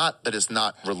 It's not that it's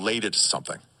not related to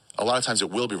something. A lot of times it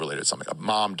will be related to something. A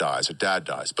mom dies or dad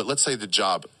dies. But let's say the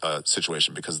job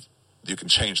situation, because you can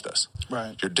change this.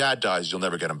 Right. Your dad dies, you'll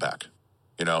never get him back.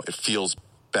 You know, it feels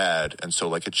bad, and so,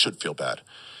 like, it should feel bad.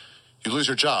 You lose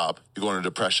your job, you go into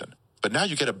depression. But now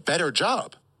you get a better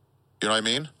job. You know what I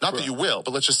mean? Not that you will,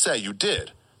 but let's just say you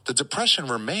did. The depression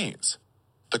remains.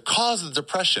 The cause of the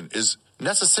depression is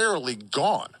necessarily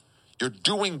gone. You're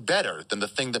doing better than the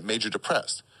thing that made you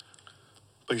depressed.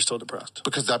 But you're still depressed.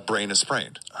 Because that brain is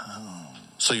sprained. Oh.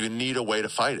 So you need a way to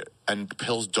fight it. And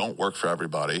pills don't work for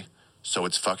everybody. So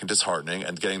it's fucking disheartening.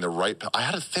 And getting the right pill. I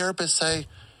had a therapist say...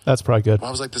 That's probably good. Well,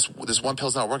 I was like, this one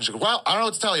pill's not working. She goes, well, I don't know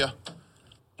what to tell you.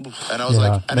 And I was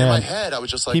like... And in my head, I was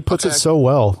just like... He puts it so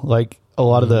well. Like, a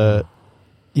lot of the...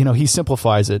 You know, he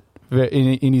simplifies it.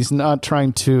 And he's not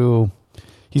trying to...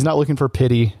 He's not looking for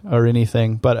pity or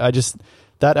anything. But I just...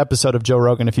 That episode of Joe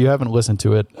Rogan, if you haven't listened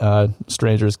to it,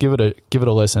 strangers, give it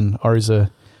a listen. Ari's a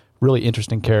really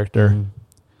interesting character.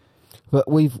 But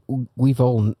we've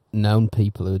all known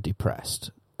people who are depressed.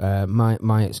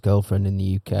 My ex-girlfriend in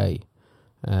the UK,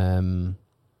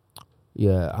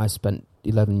 I spent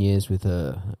 11 years with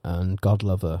her, and God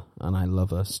love her, and I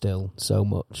love her still so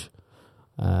much.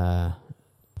 I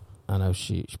know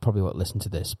she probably won't listen to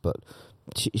this, but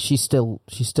she still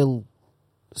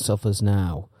suffers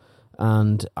now.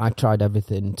 And I tried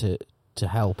everything to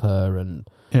help her, and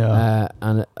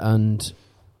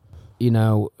you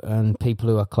know, and people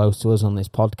who are close to us on this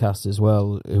podcast as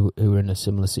well, who are in a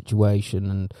similar situation,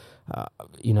 and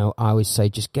you know, I always say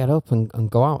just get up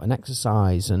and go out and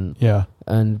exercise, and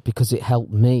because it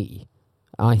helped me,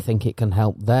 I think it can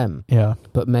help them. Yeah,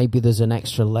 but maybe there's an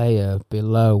extra layer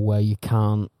below where you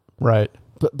can't. Right.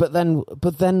 But then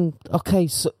okay,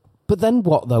 so. But then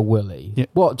what, though, Willie? Yeah.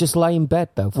 What, just lay in bed,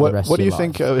 though, for the rest of your life? What do you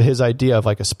think of his idea of,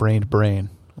 like, a sprained brain?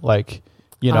 Like,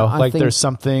 you know, I think there's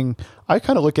something... I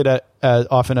kind of look at it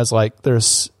often as, like,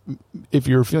 there's... If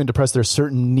you're feeling depressed, there's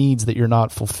certain needs that you're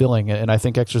not fulfilling. And I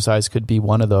think exercise could be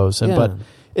one of those. But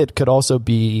it could also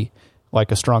be,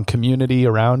 like, a strong community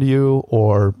around you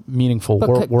or meaningful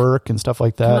work and stuff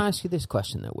like that. Can I ask you this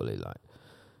question, though, Willie? Like,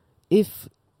 if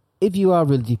you are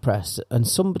really depressed and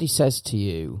somebody says to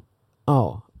you,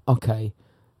 oh... Okay,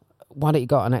 why don't you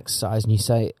go out and exercise? And you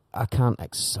say, I can't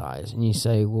exercise. And you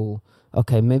say, well,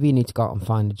 okay, maybe you need to go out and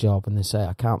find a job. And they say,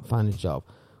 I can't find a job.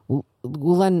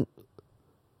 Well then,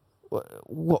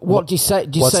 what do you say?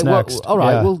 Do you What's say, next? Well, all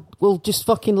right, we'll just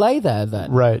fucking lay there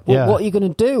then. Right, What are you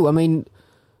going to do? I mean,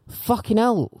 fucking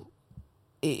hell,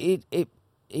 it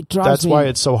drives That's me... why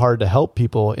it's so hard to help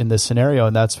people in this scenario.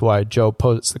 And that's why Joe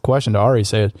posed the question to Ari,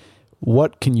 said,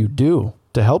 what can you do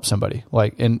to help somebody?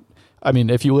 Like, I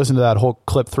mean, if you listen to that whole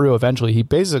clip through, eventually he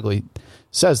basically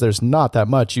says there's not that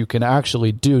much you can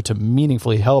actually do to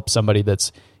meaningfully help somebody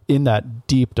that's in that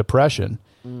deep depression.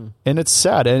 And it's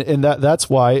sad. And that's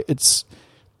why it's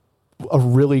a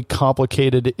really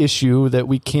complicated issue that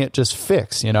we can't just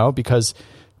fix, you know, because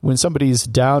when somebody's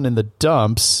down in the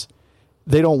dumps,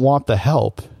 they don't want the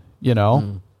help, you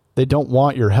know, they don't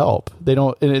want your help. They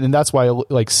don't. And that's why,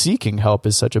 like, seeking help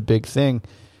is such a big thing.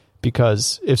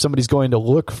 Because if somebody's going to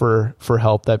look for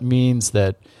help, that means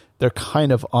that they're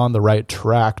kind of on the right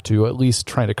track to at least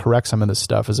trying to correct some of this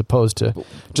stuff, as opposed to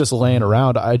just laying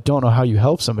around. I don't know how you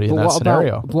help somebody in that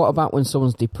scenario. What about when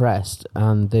someone's depressed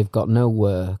and they've got no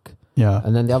work? Yeah,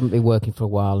 and then they haven't been working for a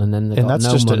while, and then they've got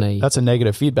no money. That's a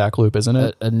negative feedback loop, isn't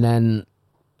it? And then,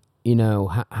 you know,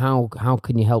 how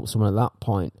can you help someone at that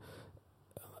point?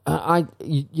 I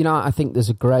think there's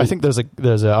I think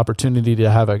there's an opportunity to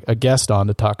have a guest on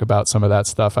to talk about some of that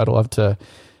stuff. I'd love to,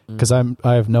 because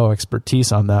I have no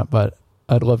expertise on that, but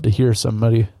I'd love to hear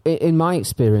somebody. In my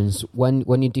experience, when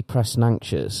you're depressed and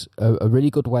anxious, a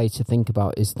really good way to think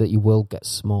about it is that you will get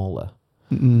smaller.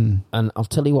 And I'll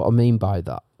tell you what I mean by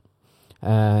that.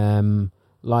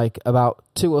 Like about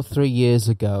 2 or 3 years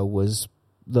ago was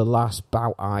the last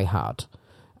bout I had,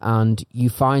 and you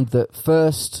find that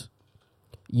first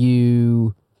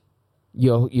you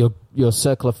your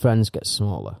circle of friends gets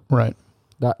smaller. Right.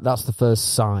 That's the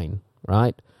first sign,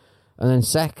 right? And then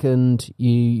second,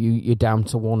 you're down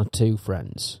to one or two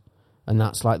friends, and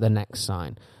that's like the next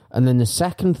sign. And then the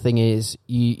second thing is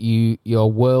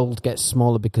your world gets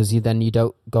smaller because you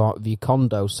don't go out of your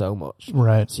condo so much,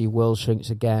 right? So your world shrinks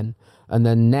again. And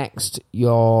then next,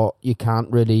 you can't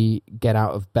really get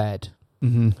out of bed,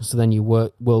 so then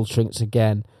your world shrinks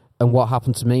again. And what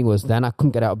happened to me was then I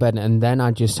couldn't get out of bed, and then I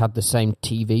just had the same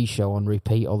TV show on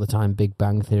repeat all the time, Big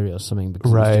Bang Theory or something,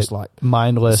 because it was just like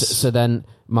mindless. So then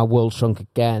my world shrunk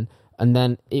again, and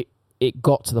then it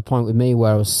got to the point with me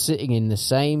where I was sitting in the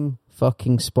same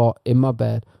fucking spot in my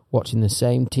bed, watching the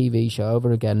same TV show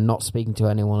over again, not speaking to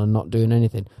anyone and not doing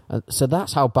anything. And so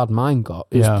that's how bad mine got.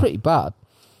 It was pretty bad,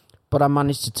 but I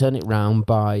managed to turn it round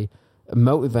by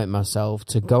motivate myself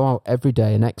to go out every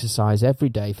day and exercise every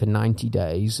day for 90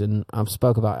 days, and I've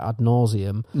spoke about it ad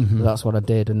nauseum. That's what I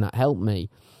did, and that helped me.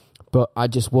 But I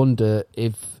just wonder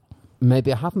if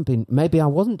maybe I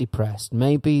wasn't depressed.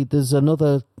 Maybe there's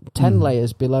another 10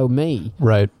 layers below me,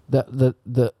 right?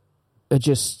 That are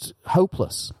just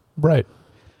hopeless, right?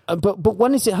 But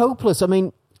when is it hopeless? I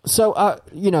mean, so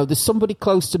there's somebody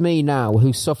close to me now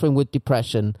who's suffering with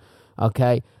depression.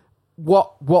 Okay,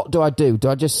 what do I do? Do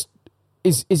I just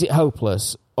Is it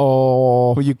hopeless,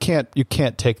 or well, you can't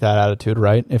take that attitude,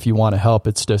 right? If you want to help,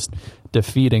 it's just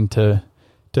defeating to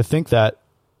think that.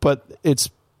 But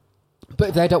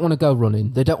they don't want to go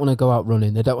running. They don't want to go out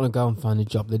running. They don't want to go and find a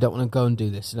job. They don't want to go and do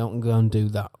this. They don't want to go and do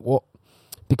that. What?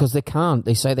 Because they can't.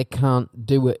 They say they can't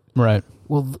do it. Right.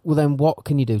 Well, then what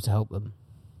can you do to help them?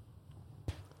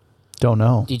 Don't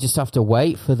know. Do you just have to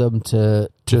wait for them to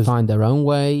find their own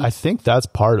way? I think that's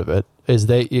part of it. Is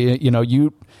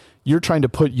you're trying to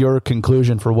put your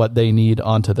conclusion for what they need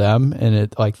onto them,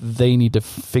 and they need to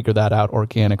figure that out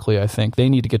organically. I think they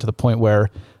need to get to the point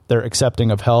where they're accepting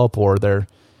of help, or they're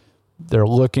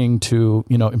looking to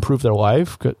improve their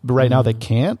life. But right now they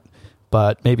can't,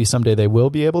 but maybe someday they will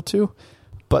be able to.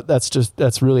 But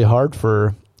that's really hard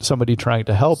for somebody trying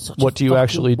to help. What do you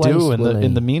actually do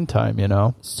in the meantime?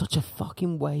 Such a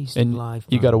fucking waste of life.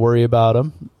 You got to worry about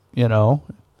them. You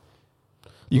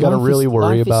got to really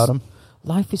worry about them.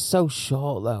 Life is so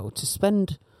short, though.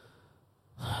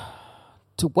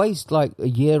 To waste like a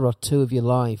year or two of your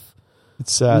life,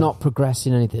 it's sad. Not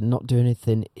progressing anything, not doing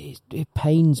anything. It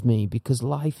pains me because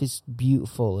life is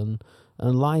beautiful and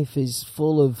life is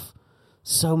full of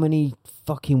so many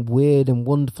fucking weird and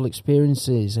wonderful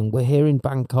experiences. And we're here in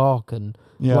Bangkok, and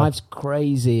life's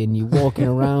crazy, and you're walking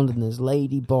around, and there's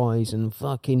lady boys and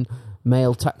fucking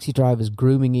male taxi drivers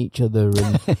grooming each other,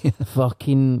 and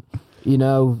fucking.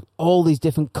 All these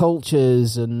different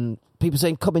cultures, and people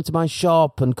saying, come into my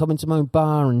shop and come into my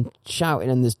bar, and shouting,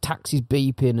 and there's taxis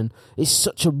beeping, and it's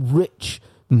such a rich,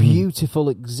 beautiful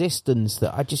existence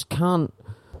that I just can't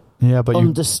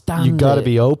understand. You got to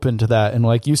be open to that. And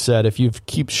like you said, if you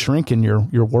keep shrinking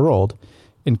your world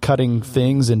and cutting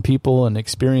things and people and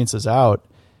experiences out,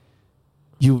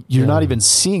 you're not even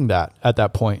seeing that at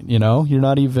that point. You're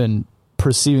not even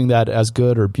perceiving that as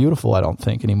good or beautiful, I don't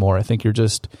think, anymore. I think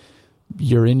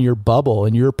you're in your bubble,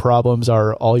 and your problems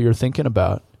are all you're thinking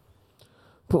about.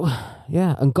 But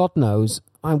and God knows,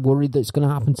 I'm worried that it's going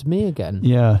to happen to me again.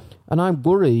 Yeah. And I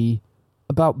worry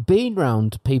about being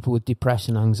around people with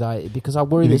depression and anxiety, because I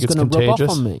worry that it's going to rub off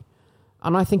on me.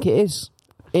 And I think it is.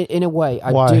 In a way,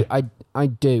 I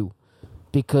do.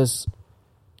 Because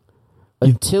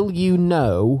until you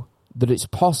know that it's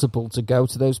possible to go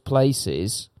to those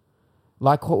places,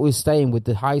 like what we were saying with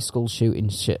the high school shooting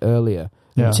shit earlier,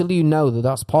 until you know that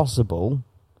that's possible,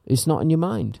 it's not in your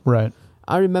mind. Right.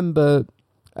 I remember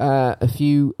a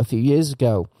few years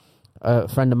ago, a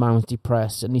friend of mine was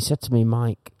depressed, and he said to me,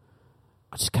 Mike,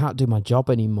 I just can't do my job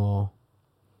anymore.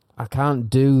 I can't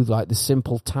do like the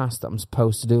simple task that I'm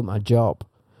supposed to do at my job.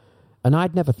 And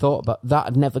I'd never thought about that.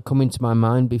 Had never come into my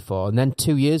mind before. And then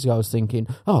 2 years ago, I was thinking,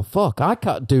 oh, fuck, I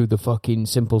can't do the fucking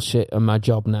simple shit at my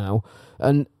job now.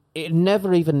 And it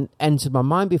never even entered my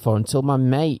mind before until my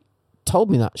mate told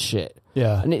me that shit.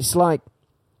 Yeah. And it's like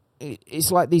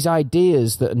these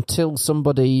ideas that until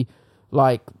somebody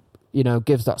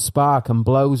gives that spark and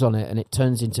blows on it and it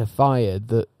turns into fire,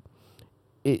 that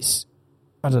it's,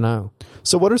 I don't know.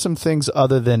 So what are some things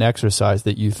other than exercise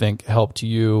that you think helped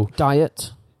you?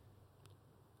 Diet,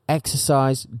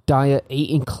 exercise,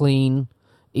 eating clean,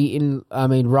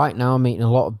 right now I'm eating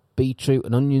a lot of beetroot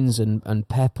and onions and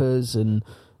peppers and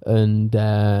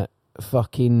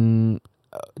fucking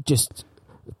just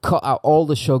cut out all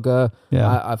the sugar.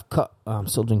 Yeah. I'm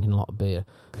still drinking a lot of beer,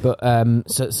 but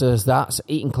so there's that. So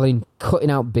eating clean,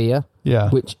 cutting out beer. Yeah.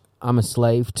 Which I'm a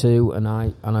slave to, and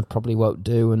I probably won't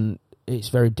do, and it's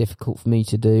very difficult for me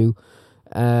to do.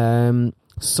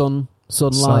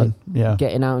 Sunlight,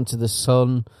 getting out into the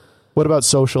sun. What about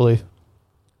socially?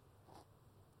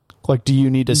 Like, do you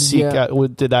need to seek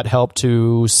out? Did that help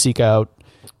to seek out?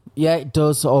 Yeah, it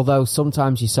does. Although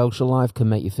sometimes your social life can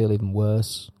make you feel even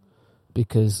worse,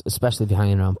 because especially if you're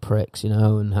hanging around pricks,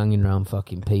 and hanging around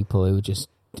fucking people who are just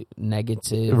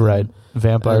negative, right?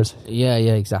 Vampires.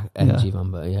 Exactly. Energy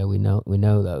vampire. Yeah, we know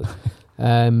those.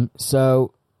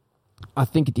 So I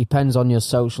think it depends on your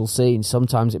social scene.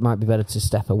 Sometimes it might be better to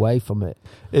step away from it.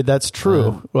 That's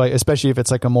true. Like, especially if it's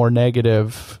like a more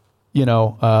negative,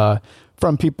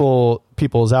 from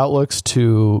people's outlooks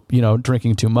to,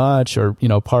 drinking too much or,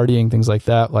 partying, things like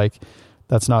that. Like,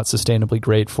 that's not sustainably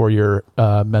great for your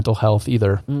mental health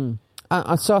either.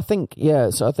 So I think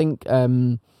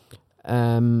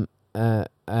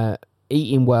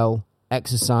eating well,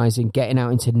 exercising, getting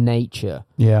out into nature.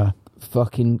 Yeah.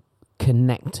 Fucking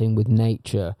connecting with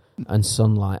nature and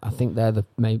sunlight. I think they're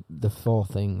the four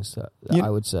things that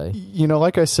I would say.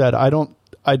 Like I said, I don't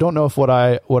know if what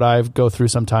I go through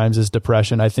sometimes is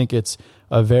depression. I think it's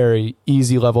a very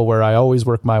easy level where I always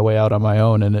work my way out on my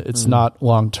own, and it's not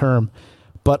long term.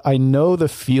 But I know the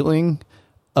feeling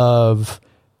of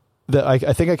that.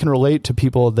 I think I can relate to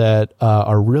people that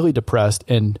are really depressed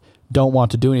and don't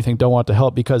want to do anything, don't want to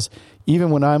help, because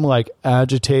even when I'm like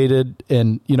agitated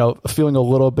and, feeling a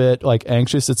little bit like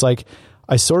anxious, it's like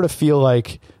I sort of feel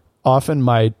like often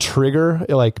my trigger,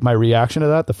 like my reaction to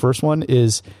that, the first one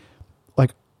is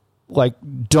like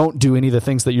don't do any of the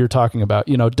things that you're talking about.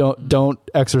 Don't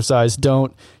exercise,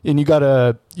 and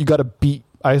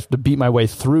I have to beat my way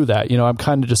through that. I'm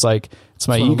kind of just like, it's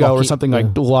my ego or something, like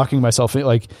locking myself in,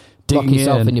 like lock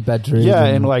yourself in your bedroom. Yeah,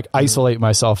 and like isolate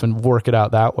myself and work it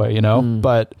out that way,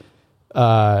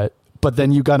 But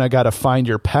then you got to find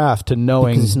your path to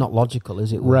knowing, because it's not logical,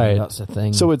 is it? Right. That's the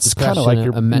thing. So it's kind of like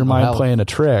your mind playing a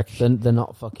trick. They're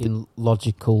not fucking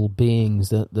logical beings.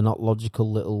 They're not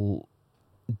logical little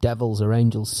devils or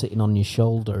angels sitting on your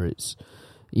shoulder. It's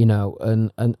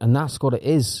and that's what it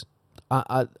is.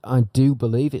 I do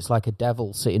believe it's like a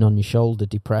devil sitting on your shoulder.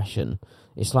 Depression.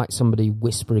 It's like somebody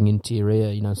whispering into your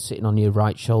ear, sitting on your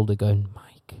right shoulder, going,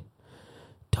 "Mike,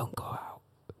 don't go out.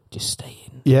 Just stay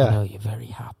in. Yeah, you're very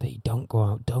happy. Don't go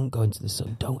out. Don't go into the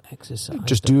sun. Don't exercise.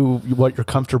 Just do what you're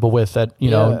comfortable with."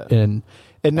 And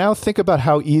now think about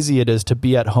how easy it is to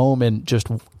be at home and just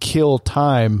kill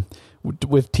time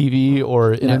with TV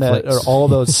or internet Netflix. Or all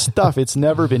those stuff. It's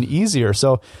never been easier.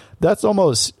 So that's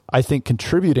almost, I think,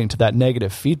 contributing to that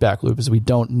negative feedback loop, is we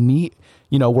don't need,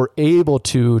 we're able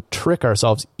to trick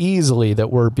ourselves easily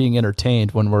that we're being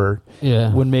entertained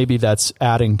when maybe that's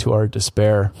adding to our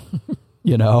despair,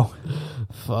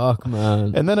 Fuck,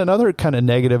 man. And then another kind of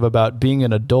negative about being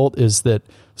an adult is that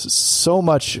so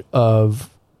much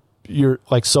of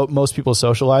most people's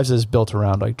social lives is built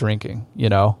around like drinking,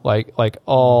 like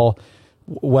all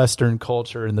Western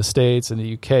culture in the States and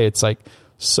the UK. It's like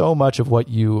so much of what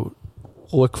you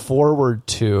look forward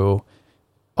to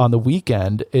on the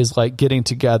weekend is like getting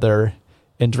together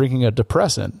and drinking a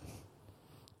depressant.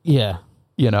 Yeah.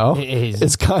 It is.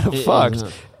 It's kind of fucked.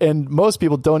 And most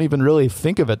people don't even really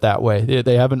think of it that way.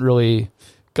 They haven't really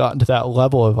gotten to that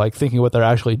level of like thinking what they're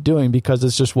actually doing, because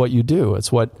it's just what you do.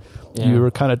 It's what you were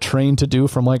kind of trained to do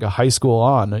from like a high school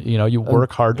on. You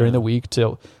work hard during the week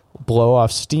to blow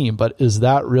off steam, but is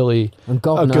that really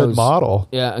good model?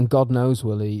 Yeah, and God knows,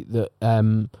 Willie, that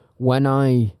when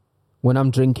I'm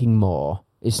drinking more,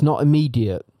 it's not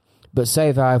immediate. But say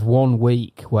if I have 1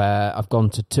 week where I've gone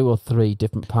to 2 or 3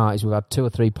 different parties, we've had 2 or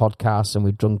 3 podcasts and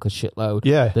we've drunk a shitload.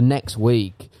 Yeah. The next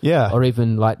week, or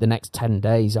even like the next 10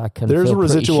 days, I can. There's feel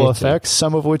residual effects,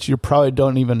 some of which you probably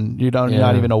you're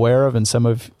not even aware of, and some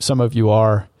of you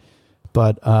are.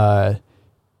 But I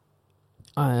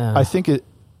think it,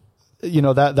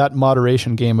 that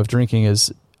moderation game of drinking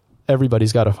is,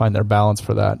 everybody's got to find their balance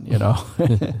for that,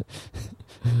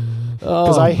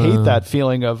 Because I hate that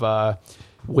feeling of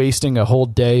wasting a whole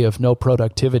day of no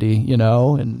productivity,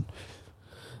 and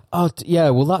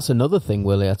well, that's another thing,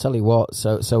 Willie. I tell you what.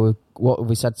 So what have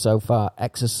we said so far?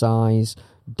 Exercise,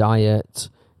 diet,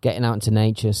 getting out into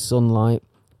nature, sunlight,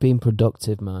 being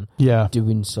productive, man. Yeah,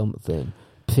 doing something,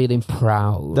 feeling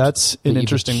proud. That's an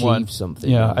interesting one. Something.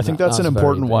 Yeah, man. I think that's an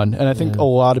important one, and I think a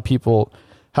lot of people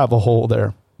have a hole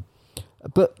there.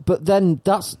 But then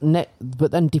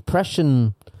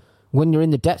depression. When you're in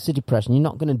the depths of depression, you're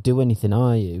not going to do anything,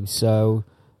 are you? So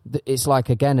it's like,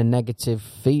 again, a negative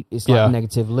a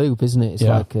negative loop, isn't it? It's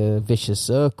like a vicious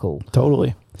circle.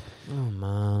 Totally. Oh,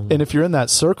 man. And if you're in that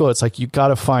circle, it's like you got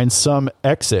to find some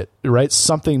exit, right?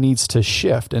 Something needs to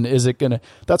shift. And is it going to...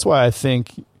 That's why I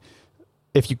think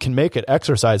if you can make it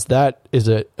exercise, that is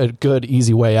a good,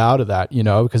 easy way out of that, you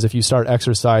know? Because if you start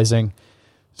exercising,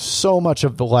 so much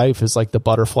of the life is like the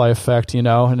butterfly effect, you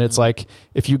know? And it's like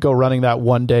if you go running that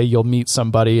one day, you'll meet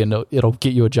somebody and it'll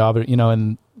get you a job, you know,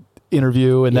 and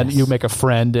interview, and then you make a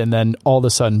friend, and then all of a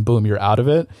sudden, boom, you're out of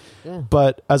it. Yeah.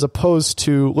 But as opposed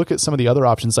to look at some of the other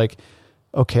options, like,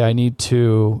 okay, I need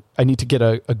to get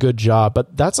a good job,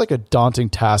 but that's like a daunting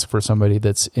task for somebody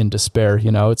that's in despair.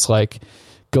 You know, it's like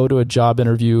go to a job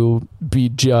interview, be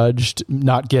judged,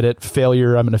 not get it,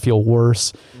 failure. I'm going to feel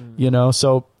worse. You know,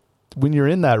 so when you're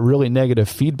in that really negative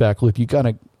feedback loop, you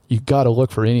gotta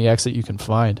look for any exit you can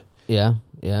find. Yeah,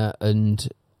 yeah, and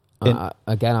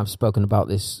again, I've spoken about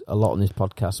this a lot on this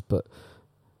podcast, but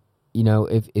you know,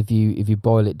 if you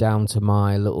boil it down to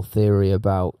my little theory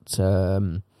about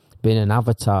being an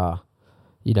avatar,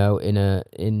 you know, in a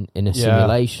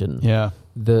simulation,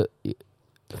 that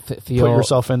for put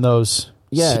yourself in those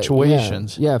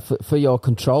situations, for your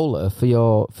controller, for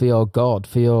your God,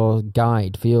 for your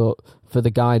guide, for the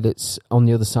guy that's on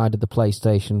the other side of the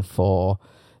PlayStation 4.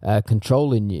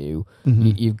 Controlling you,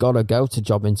 you've got to go to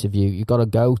job interview. You've got to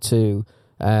go to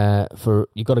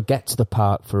you've got to get to the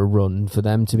park for a run for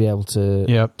them to be able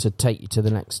to take you to the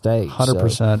next stage.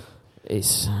 100%. So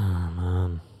it's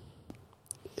man,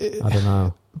 I don't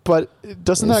know. But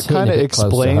doesn't that kind of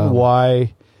explain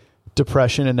why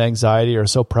depression and anxiety are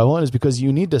so prevalent? Is because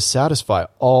you need to satisfy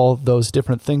all those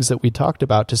different things that we talked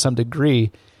about to some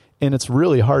degree. And it's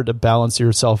really hard to balance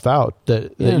yourself out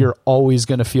that you're always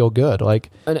going to feel good. Like,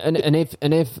 and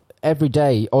if every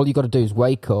day all you got to do is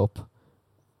wake up,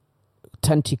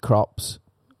 tend to your crops,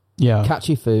 catch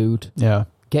your food,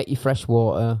 get your fresh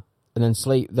water, and then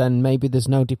sleep, then maybe there's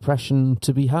no depression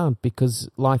to be had because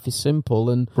life is simple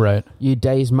and your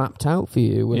day's mapped out for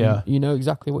you, and you know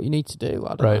exactly what you need to do.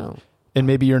 I don't know. And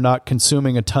maybe you're not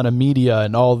consuming a ton of media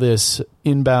and all this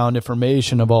inbound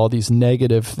information of all these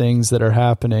negative things that are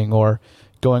happening, or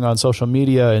going on social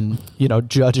media and, you know,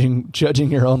 judging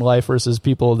your own life versus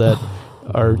people that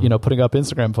are, you know, putting up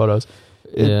Instagram photos.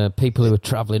 People who are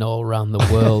traveling all around the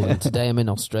world. And today I'm in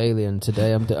Australia, and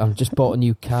today I've just bought a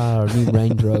new car, a new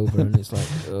Range Rover, and it's like,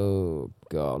 oh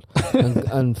God,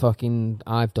 and fucking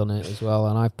I've done it as well,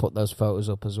 and I've put those photos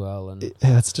up as well, and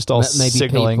it's just all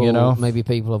signaling, you know. Maybe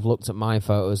people have looked at my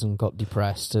photos and got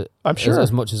depressed. I'm sure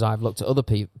as much as I've looked at other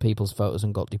people's photos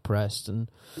and got depressed, and.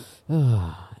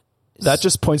 That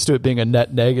just points to it being a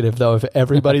net negative, though, if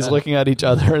everybody's looking at each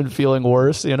other and feeling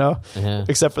worse, you know,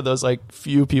 except for those like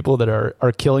few people that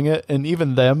are killing it. And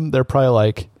even them, they're probably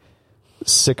like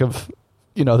sick of,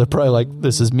 you know, they're probably like,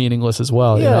 this is meaningless as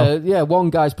well. Yeah. You know? Yeah.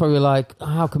 One guy's probably like,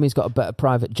 how come he's got a better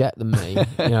private jet than me?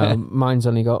 You know, mine's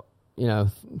only got, you know,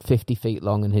 50 feet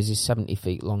long and his is 70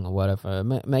 feet long or whatever.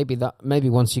 Maybe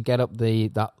once you get up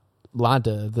that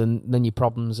ladder, then your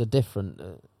problems are different.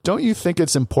 Don't you think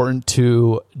it's important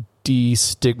to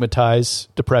destigmatize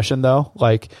depression, though?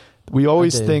 Like, we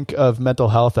always think of mental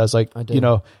health as like, you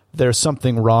know, there's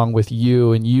something wrong with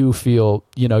you and you feel,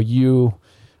 you know,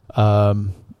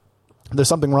 there's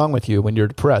something wrong with you when you're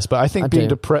depressed. But I think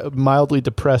being mildly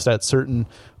depressed at certain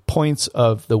points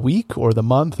of the week or the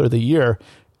month or the year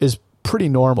is pretty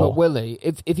normal. But Willie,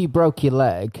 if you broke your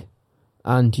leg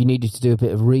and you needed to do a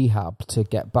bit of rehab to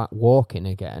get back walking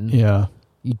again,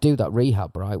 you'd do that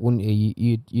rehab, right? Wouldn't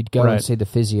you? You'd go and see the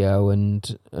physio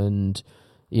and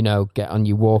you know, get on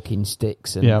your walking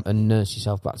sticks and nurse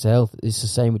yourself back to health. It's the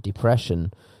same with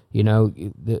depression. You know,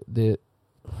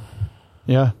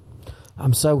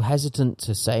 I'm so hesitant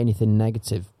to say anything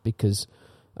negative because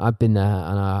I've been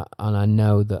there and I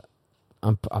know that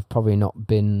I've probably not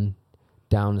been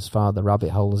down as far the rabbit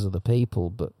hole as other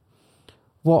people. But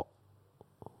what?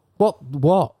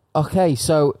 Okay,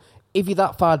 so. If you're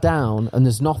that far down and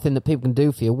there's nothing that people can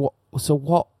do for you,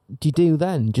 what do you do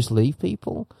then? Just leave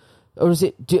people? Or is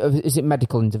it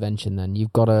medical intervention then?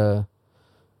 You've got to...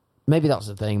 Maybe that's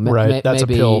the thing. That's a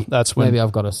pill. That's when... Maybe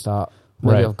I've got to start...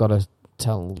 Maybe I've got to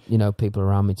tell, you know, people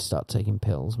around me to start taking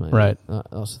pills. Maybe. Right.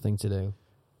 That's the thing to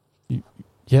do.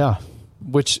 Yeah.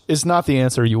 Which is not the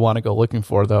answer you want to go looking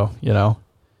for, though, you know?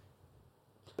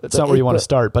 That's not where you want to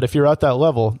start. But if you're at that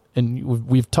level, and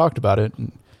we've talked about it...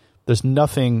 There's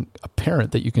nothing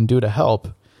apparent that you can do to help.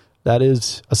 That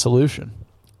is a solution.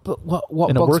 But what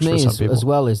bugs me as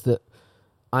well is that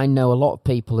I know a lot of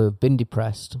people who have been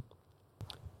depressed.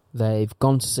 They've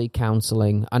gone to see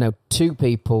counselling. I know two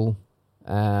people.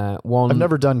 One I've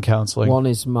never done counselling. One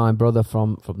is my brother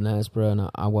from Knaresborough, and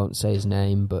I won't say his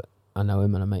name, but I know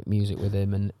him and I make music with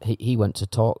him, and he went to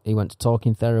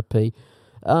talking therapy,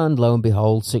 and lo and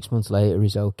behold, 6 months later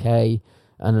he's okay.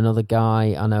 And another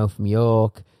guy I know from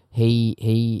York,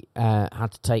 he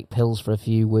had to take pills for a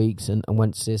few weeks and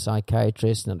went to see a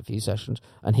psychiatrist and had a few sessions,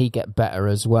 and he get better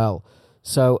as well.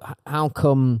 So how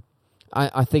come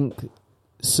I think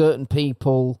certain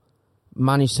people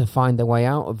manage to find their way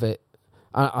out of it?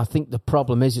 I think the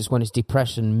problem is when it's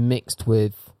depression mixed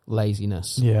with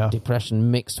laziness. Yeah. Depression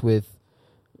mixed with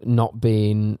not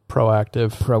being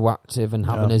proactive and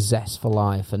having a zest for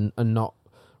life and not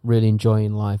really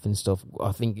enjoying life and stuff.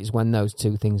 I think it's when those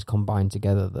two things combine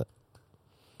together that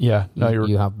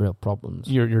you have real problems.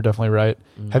 You're definitely right.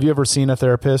 Have you ever seen a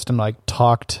therapist and like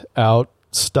talked out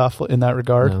stuff in that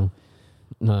regard?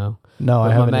 No,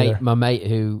 I haven't either. My mate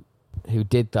who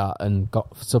did that and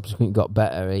subsequently got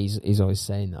better, he's always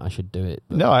saying that I should do it.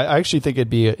 But. No, I actually think it'd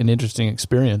be an interesting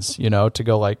experience, to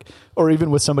go like, or even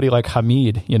with somebody like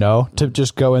Hamid, to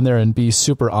just go in there and be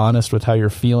super honest with how you're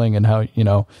feeling and how,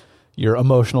 your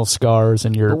emotional scars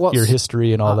and your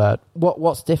history and all that.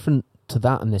 What's different to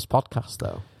that in this podcast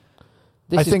though?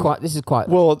 This is quite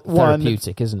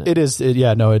therapeutic, isn't it? It is. It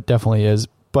definitely is.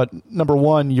 But number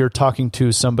one, you're talking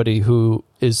to somebody who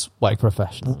is like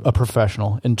a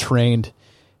professional and trained,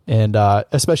 and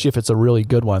especially if it's a really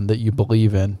good one that you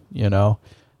believe in,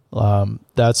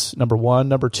 that's number one.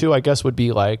 Number two, I guess, would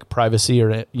be like privacy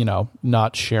or,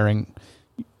 not sharing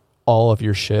all of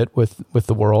your shit with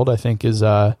the world, I think is,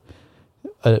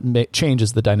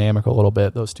 changes the dynamic a little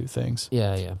bit, those two things.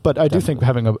 Yeah. But I do think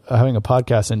having a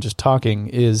podcast and just talking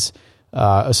is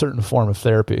a certain form of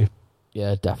therapy.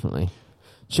 Yeah, definitely.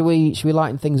 Should we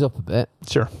lighten things up a bit?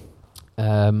 Sure.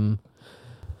 I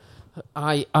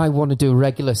want to do a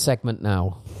regular segment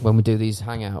now when we do these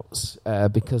hangouts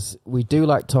because we do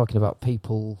like talking about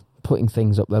people putting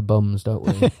things up their bums, don't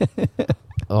we?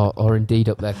 or indeed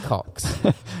up their cocks.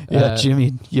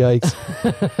 Jimmy, yikes.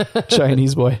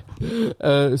 Chinese boy.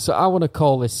 So I want to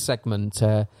call this segment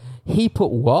He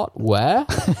Put What Where?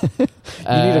 You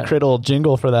need a cradle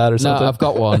jingle for that or something. No, I've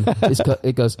got one.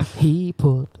 It goes, he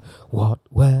put what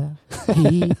where?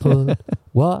 He put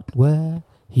what where?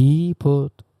 He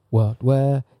put what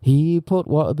where? He put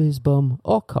what up his bum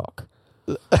or cock?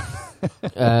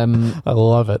 I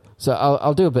love it. So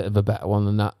I'll do a bit of a better one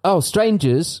than that. Oh,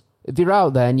 strangers, if you're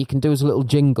out there and you can do us a little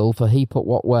jingle for he put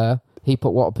what where? He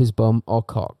put what up his bum or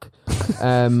cock?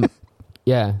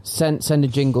 Yeah, send a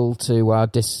jingle to our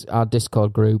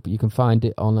Discord group. You can find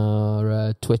it on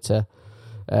our Twitter,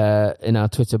 in our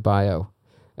Twitter bio.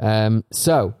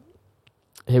 So,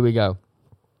 here we go.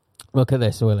 Look at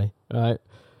this, Willie. Right,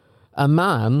 a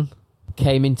man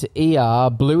came into ER,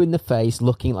 blue in the face,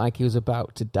 looking like he was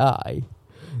about to die.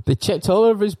 They checked all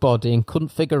over his body and couldn't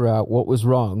figure out what was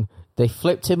wrong. They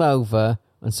flipped him over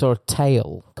and saw a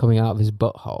tail coming out of his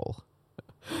butthole.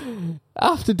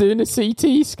 After doing a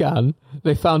CT scan,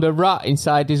 they found a rat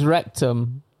inside his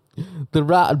rectum. The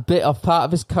rat had bit off part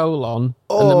of his colon,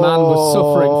 and the man was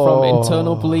suffering from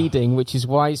internal bleeding, which is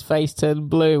why his face turned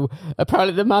blue.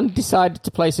 Apparently, the man decided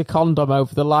to place a condom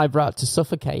over the live rat to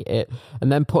suffocate it,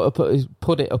 and then put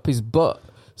it up his butt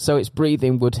so its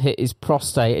breathing would hit his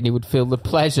prostate and he would feel the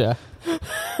pleasure.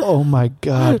 Oh my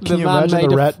God. Can you imagine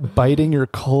the rat biting your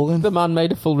colon? The man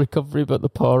made a full recovery, but the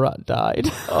poor rat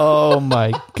died. Oh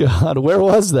my God. Where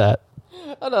was that?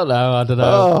 I don't know.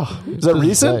 Oh, is that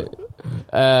recent?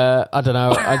 I don't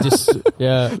know.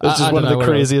 That's just one of the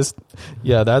craziest.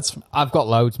 Yeah, I've got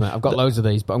loads, mate. I've got loads of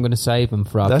these, but I'm going to save them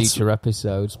for our future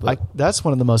episodes. But that's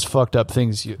one of the most fucked up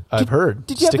things I've heard.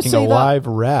 Did you sticking a live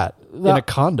rat in a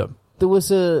condom? There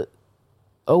was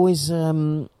always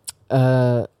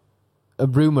a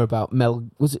rumor about Mel.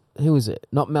 Who was it?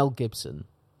 Not Mel Gibson.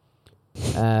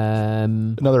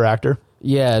 Another actor.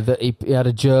 Yeah, that he had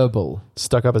a gerbil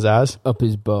stuck up his ass, up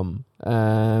his bum.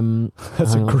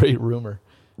 That's a great rumor.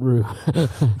 Who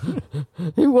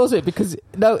was it? Because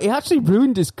he actually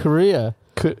ruined his career.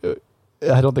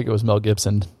 I don't think it was Mel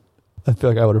Gibson. I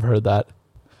feel like I would have heard that.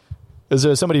 Is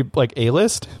there somebody like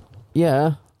A-list?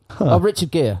 Yeah. Huh. Oh,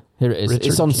 Richard Gere. Here it is.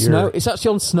 It's on Snopes. It's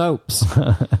actually on Snopes.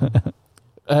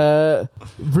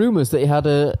 Rumours that he had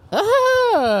a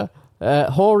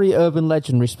hoary urban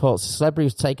legend reports a celebrity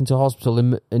was taken to a hospital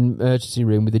in emergency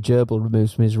room with a gerbil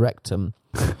removed from his rectum.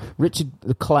 Richard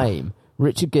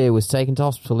Gere was taken to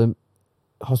hospital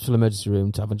emergency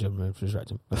room to have a gerbil removed from his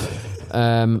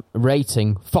rectum.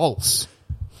 Rating false.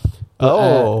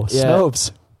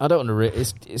 Snopes. I don't want to read.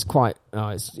 It's quite.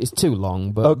 It's too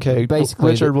long. But okay, basically,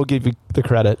 Richard will give you the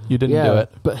credit. You didn't do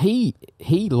it. But he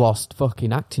lost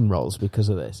fucking acting roles because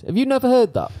of this. Have you never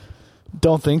heard that?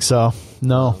 Don't think so.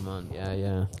 No. Oh, man.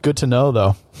 Yeah. Good to know,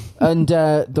 though. And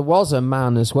there was a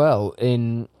man as well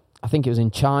I think it was in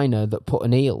China, that put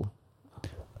an eel.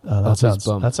 That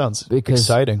sounds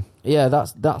exciting. Yeah,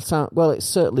 that sounds well. It's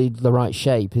certainly the right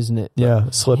shape, isn't it? Yeah,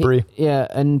 slippery.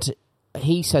 And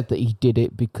he said that he did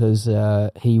it because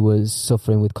he was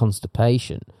suffering with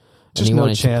constipation. Just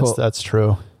no chance that's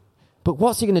true. But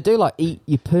what's he going to do? Like eat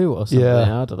your poo or something?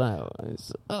 Yeah. I don't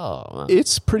know.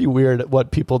 It's pretty weird what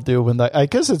people do when I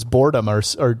guess it's boredom or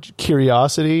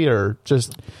curiosity or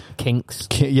just kinks.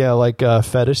 Like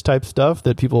fetish type stuff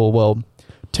that people will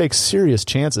take serious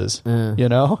chances. You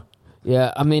know?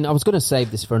 Yeah. I mean, I was going to save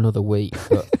this for another week,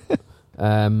 but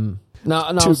no,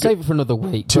 I'll save it for another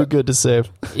week. Too good to save.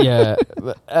 Yeah.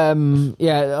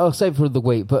 I'll save it for another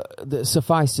week. But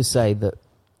suffice to say that,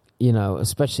 you know,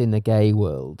 especially in the gay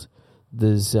world,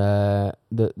 there's a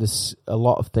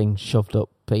lot of things shoved up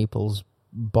people's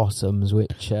bottoms,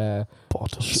 which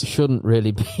shouldn't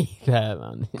really be there,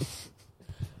 man.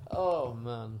 Oh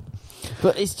man!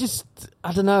 But it's just,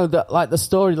 I don't know, that like the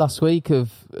story last week of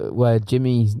where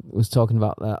Jimmy was talking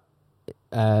about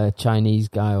that Chinese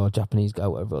guy or Japanese guy,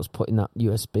 whatever, was putting that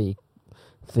USB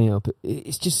thing up.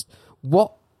 It's just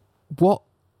what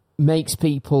makes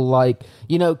people like,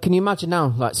 you know, can you imagine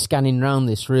now like scanning around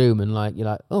this room and like you're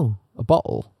like, oh, a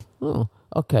bottle, oh,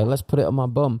 okay, let's put it on my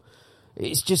bum.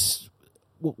 It's just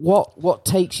what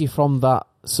takes you from that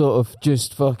sort of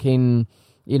just fucking,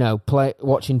 you know,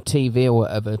 watching TV or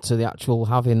whatever to the actual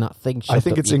having that thing shoved I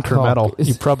think up it's your incremental. cock.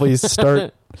 You probably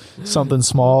start something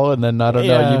small and then I don't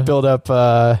know, you build up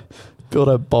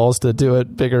balls to do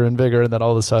it bigger and bigger, and then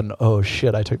all of a sudden, oh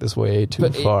shit, I took this way too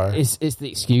far. It's the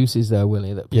excuses though,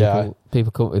 Willie, that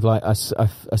people come up with, like I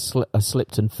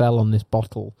slipped and fell on this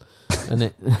bottle and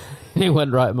it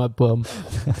went right in my bum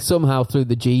somehow through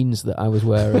the jeans that I was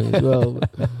wearing as well.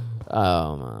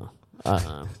 Oh man, I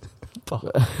don't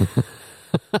know.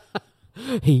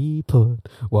 He put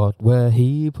where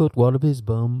he put what of his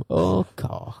bum? Oh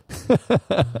cock.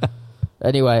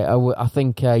 Anyway, I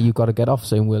think you've got to get off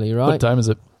soon, Willie, right? What time is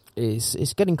it?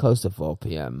 It's getting close to 4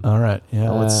 p.m. All right. Yeah,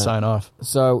 let's sign off.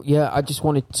 So, yeah, I just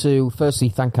wanted to firstly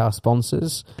thank our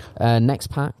sponsors,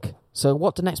 Nextpack. So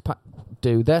what do Nextpack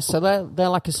do? They're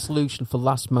like a solution for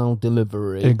last mile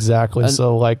delivery. Exactly.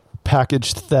 So like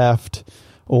package theft,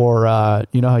 or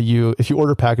you know how if you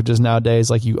order packages nowadays,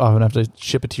 like you often have to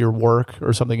ship it to your work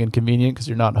or something inconvenient because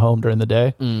you're not home during the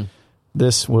day.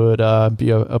 This would be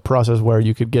a process where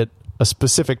you could get a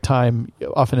specific time,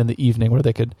 often in the evening, where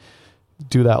they could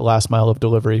do that last mile of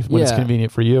delivery when it's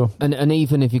convenient for you. And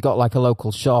even if you've got like a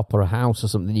local shop or a house or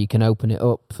something, you can open it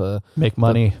up for... Make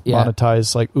money,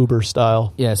 monetize like Uber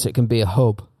style. Yeah, so it can be a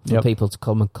hub for people to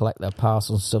come and collect their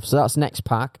parcels and stuff. So that's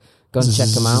Nextpack. Go and check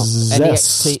them out.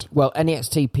 Zest.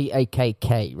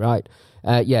 NEXTPAKK, right?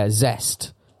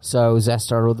 Zest. So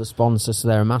Zest are our other sponsors, so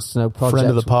they're a Masternode project. Friend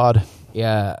of the pod.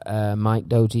 Yeah, Mike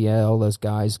Doty, all those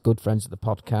guys, good friends of the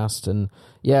podcast. And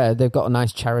yeah, they've got a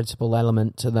nice charitable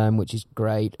element to them, which is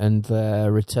great. And the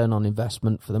return on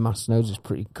investment for the Masternodes is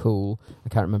pretty cool. I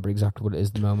can't remember exactly what it is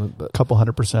at the moment, but... Couple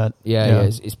 100%. Yeah,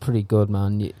 it's pretty good,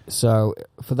 man. So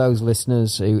for those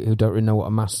listeners who don't really know what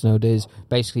a Masternode is,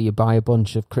 basically you buy a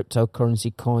bunch of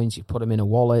cryptocurrency coins, you put them in a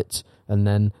wallet, and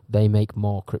then they make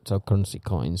more cryptocurrency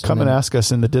coins. Come and ask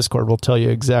us in the Discord. We'll tell you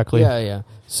exactly. Yeah.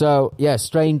 So, yeah,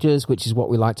 strangers, which is what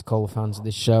we like to call the fans of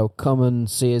this show, come and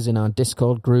see us in our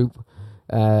Discord group.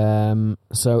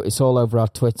 So it's all over our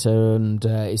Twitter, and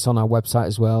it's on our website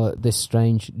as well at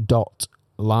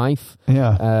thisstrange.life.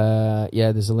 Yeah.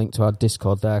 There's a link to our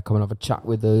Discord there. Come and have a chat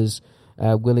with us.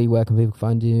 Willie, where can people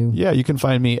find you? Yeah, you can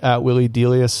find me at Willie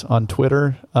Delius on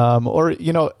Twitter. Or,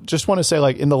 just want to say,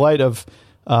 like, in the light of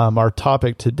our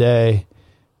topic today,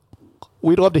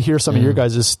 we'd love to hear some of your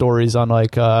guys' stories on,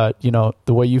 like, the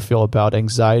way you feel about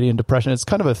anxiety and depression. It's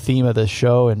kind of a theme of this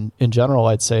show, and in general,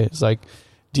 I'd say it's like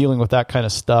dealing with that kind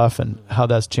of stuff and how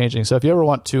that's changing. So if you ever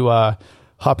want to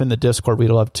hop in the Discord, we'd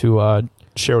love to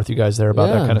share with you guys there about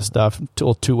that kind of stuff.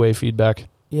 Two-way feedback.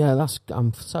 Yeah,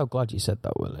 I'm so glad you said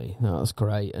that, Willie. No, that's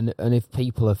great. And if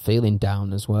people are feeling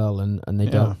down as well and they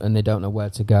don't know where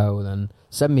to go, then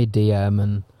send me a DM.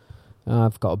 And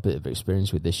I've got a bit of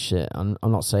experience with this shit. I'm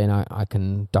not saying I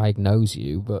can diagnose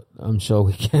you, but I'm sure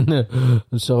we can.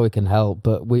 I'm sure we can help.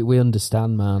 But we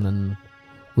understand, man, and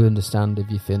we understand if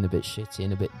you're feeling a bit shitty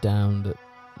and a bit down. That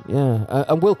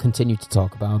and we'll continue to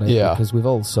talk about it because we've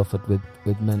all suffered with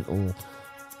mental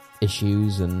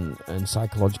issues and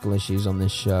psychological issues on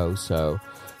this show, so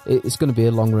it's going to be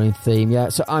a long running theme.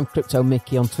 So I'm Crypto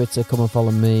Mickey on Twitter. Come and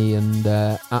follow me, and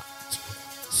at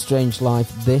Strange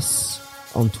Life This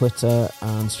on Twitter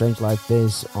and Strange Life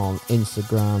Biz on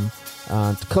Instagram.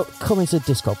 And come into the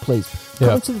Discord, please.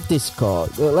 Come into the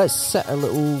Discord. Let's set a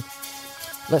little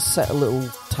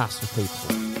task for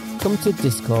people. Come to the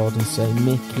Discord and say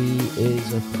Mickey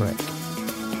is a prick.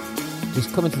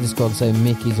 Just come into the Discord and say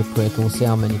Mickey's a prick, and we'll see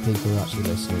how many people are actually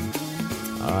listening.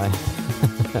 All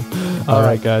right. All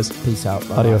right, guys. Peace out.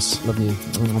 Bye. Adios. Love you.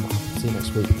 See you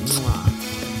next week.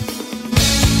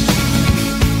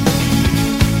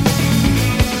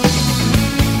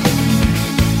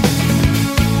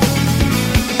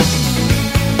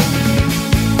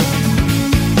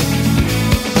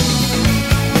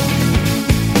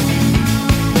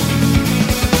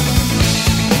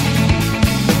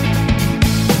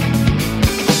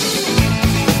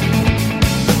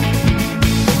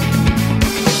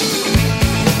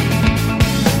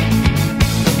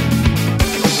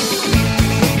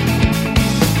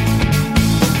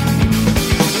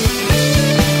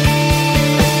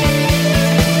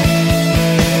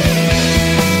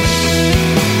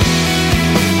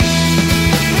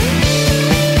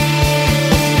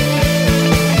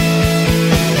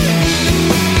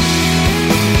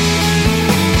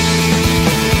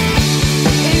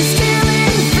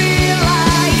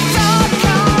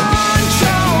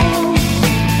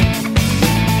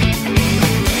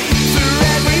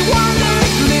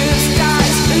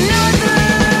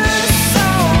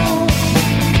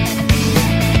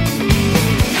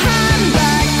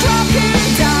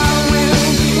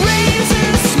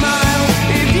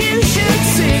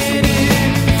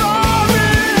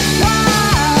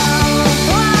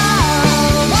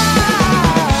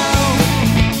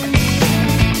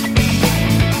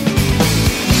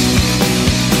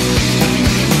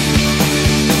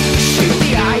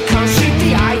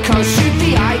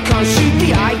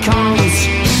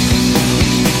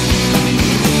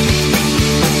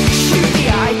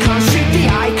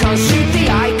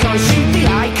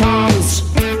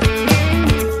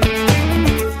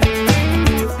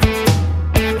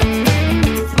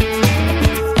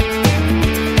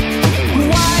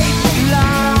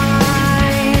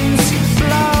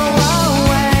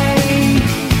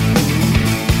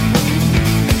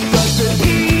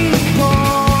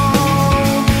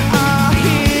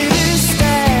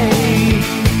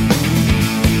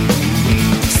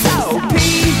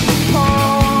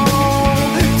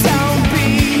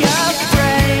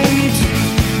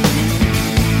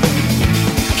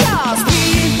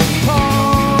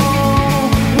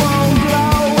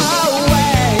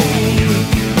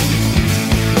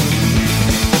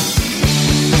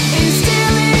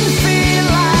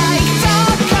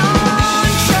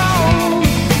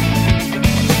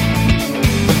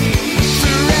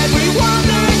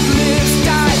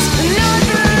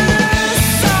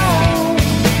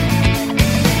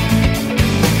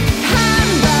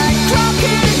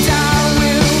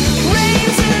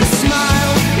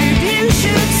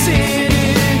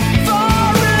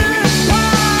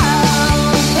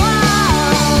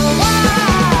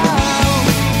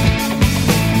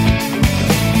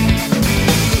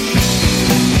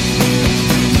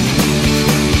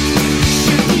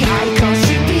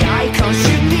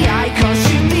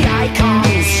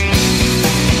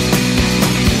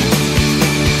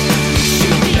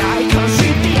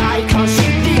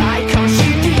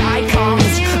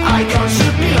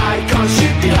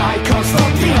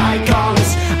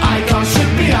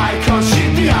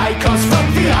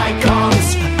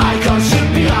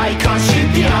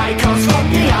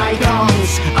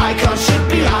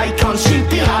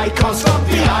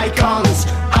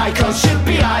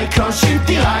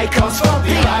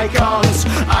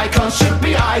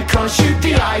 icons, shoot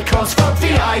the icons, fuck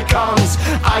the icons.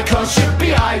 Icons should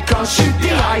be icons, shoot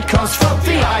the icons, fuck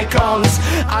the icons.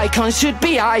 Icons should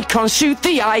be icons, shoot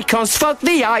the icons, fuck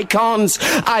the icons.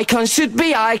 Icons should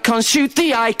be icons, shoot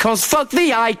the icons, fuck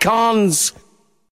the icons.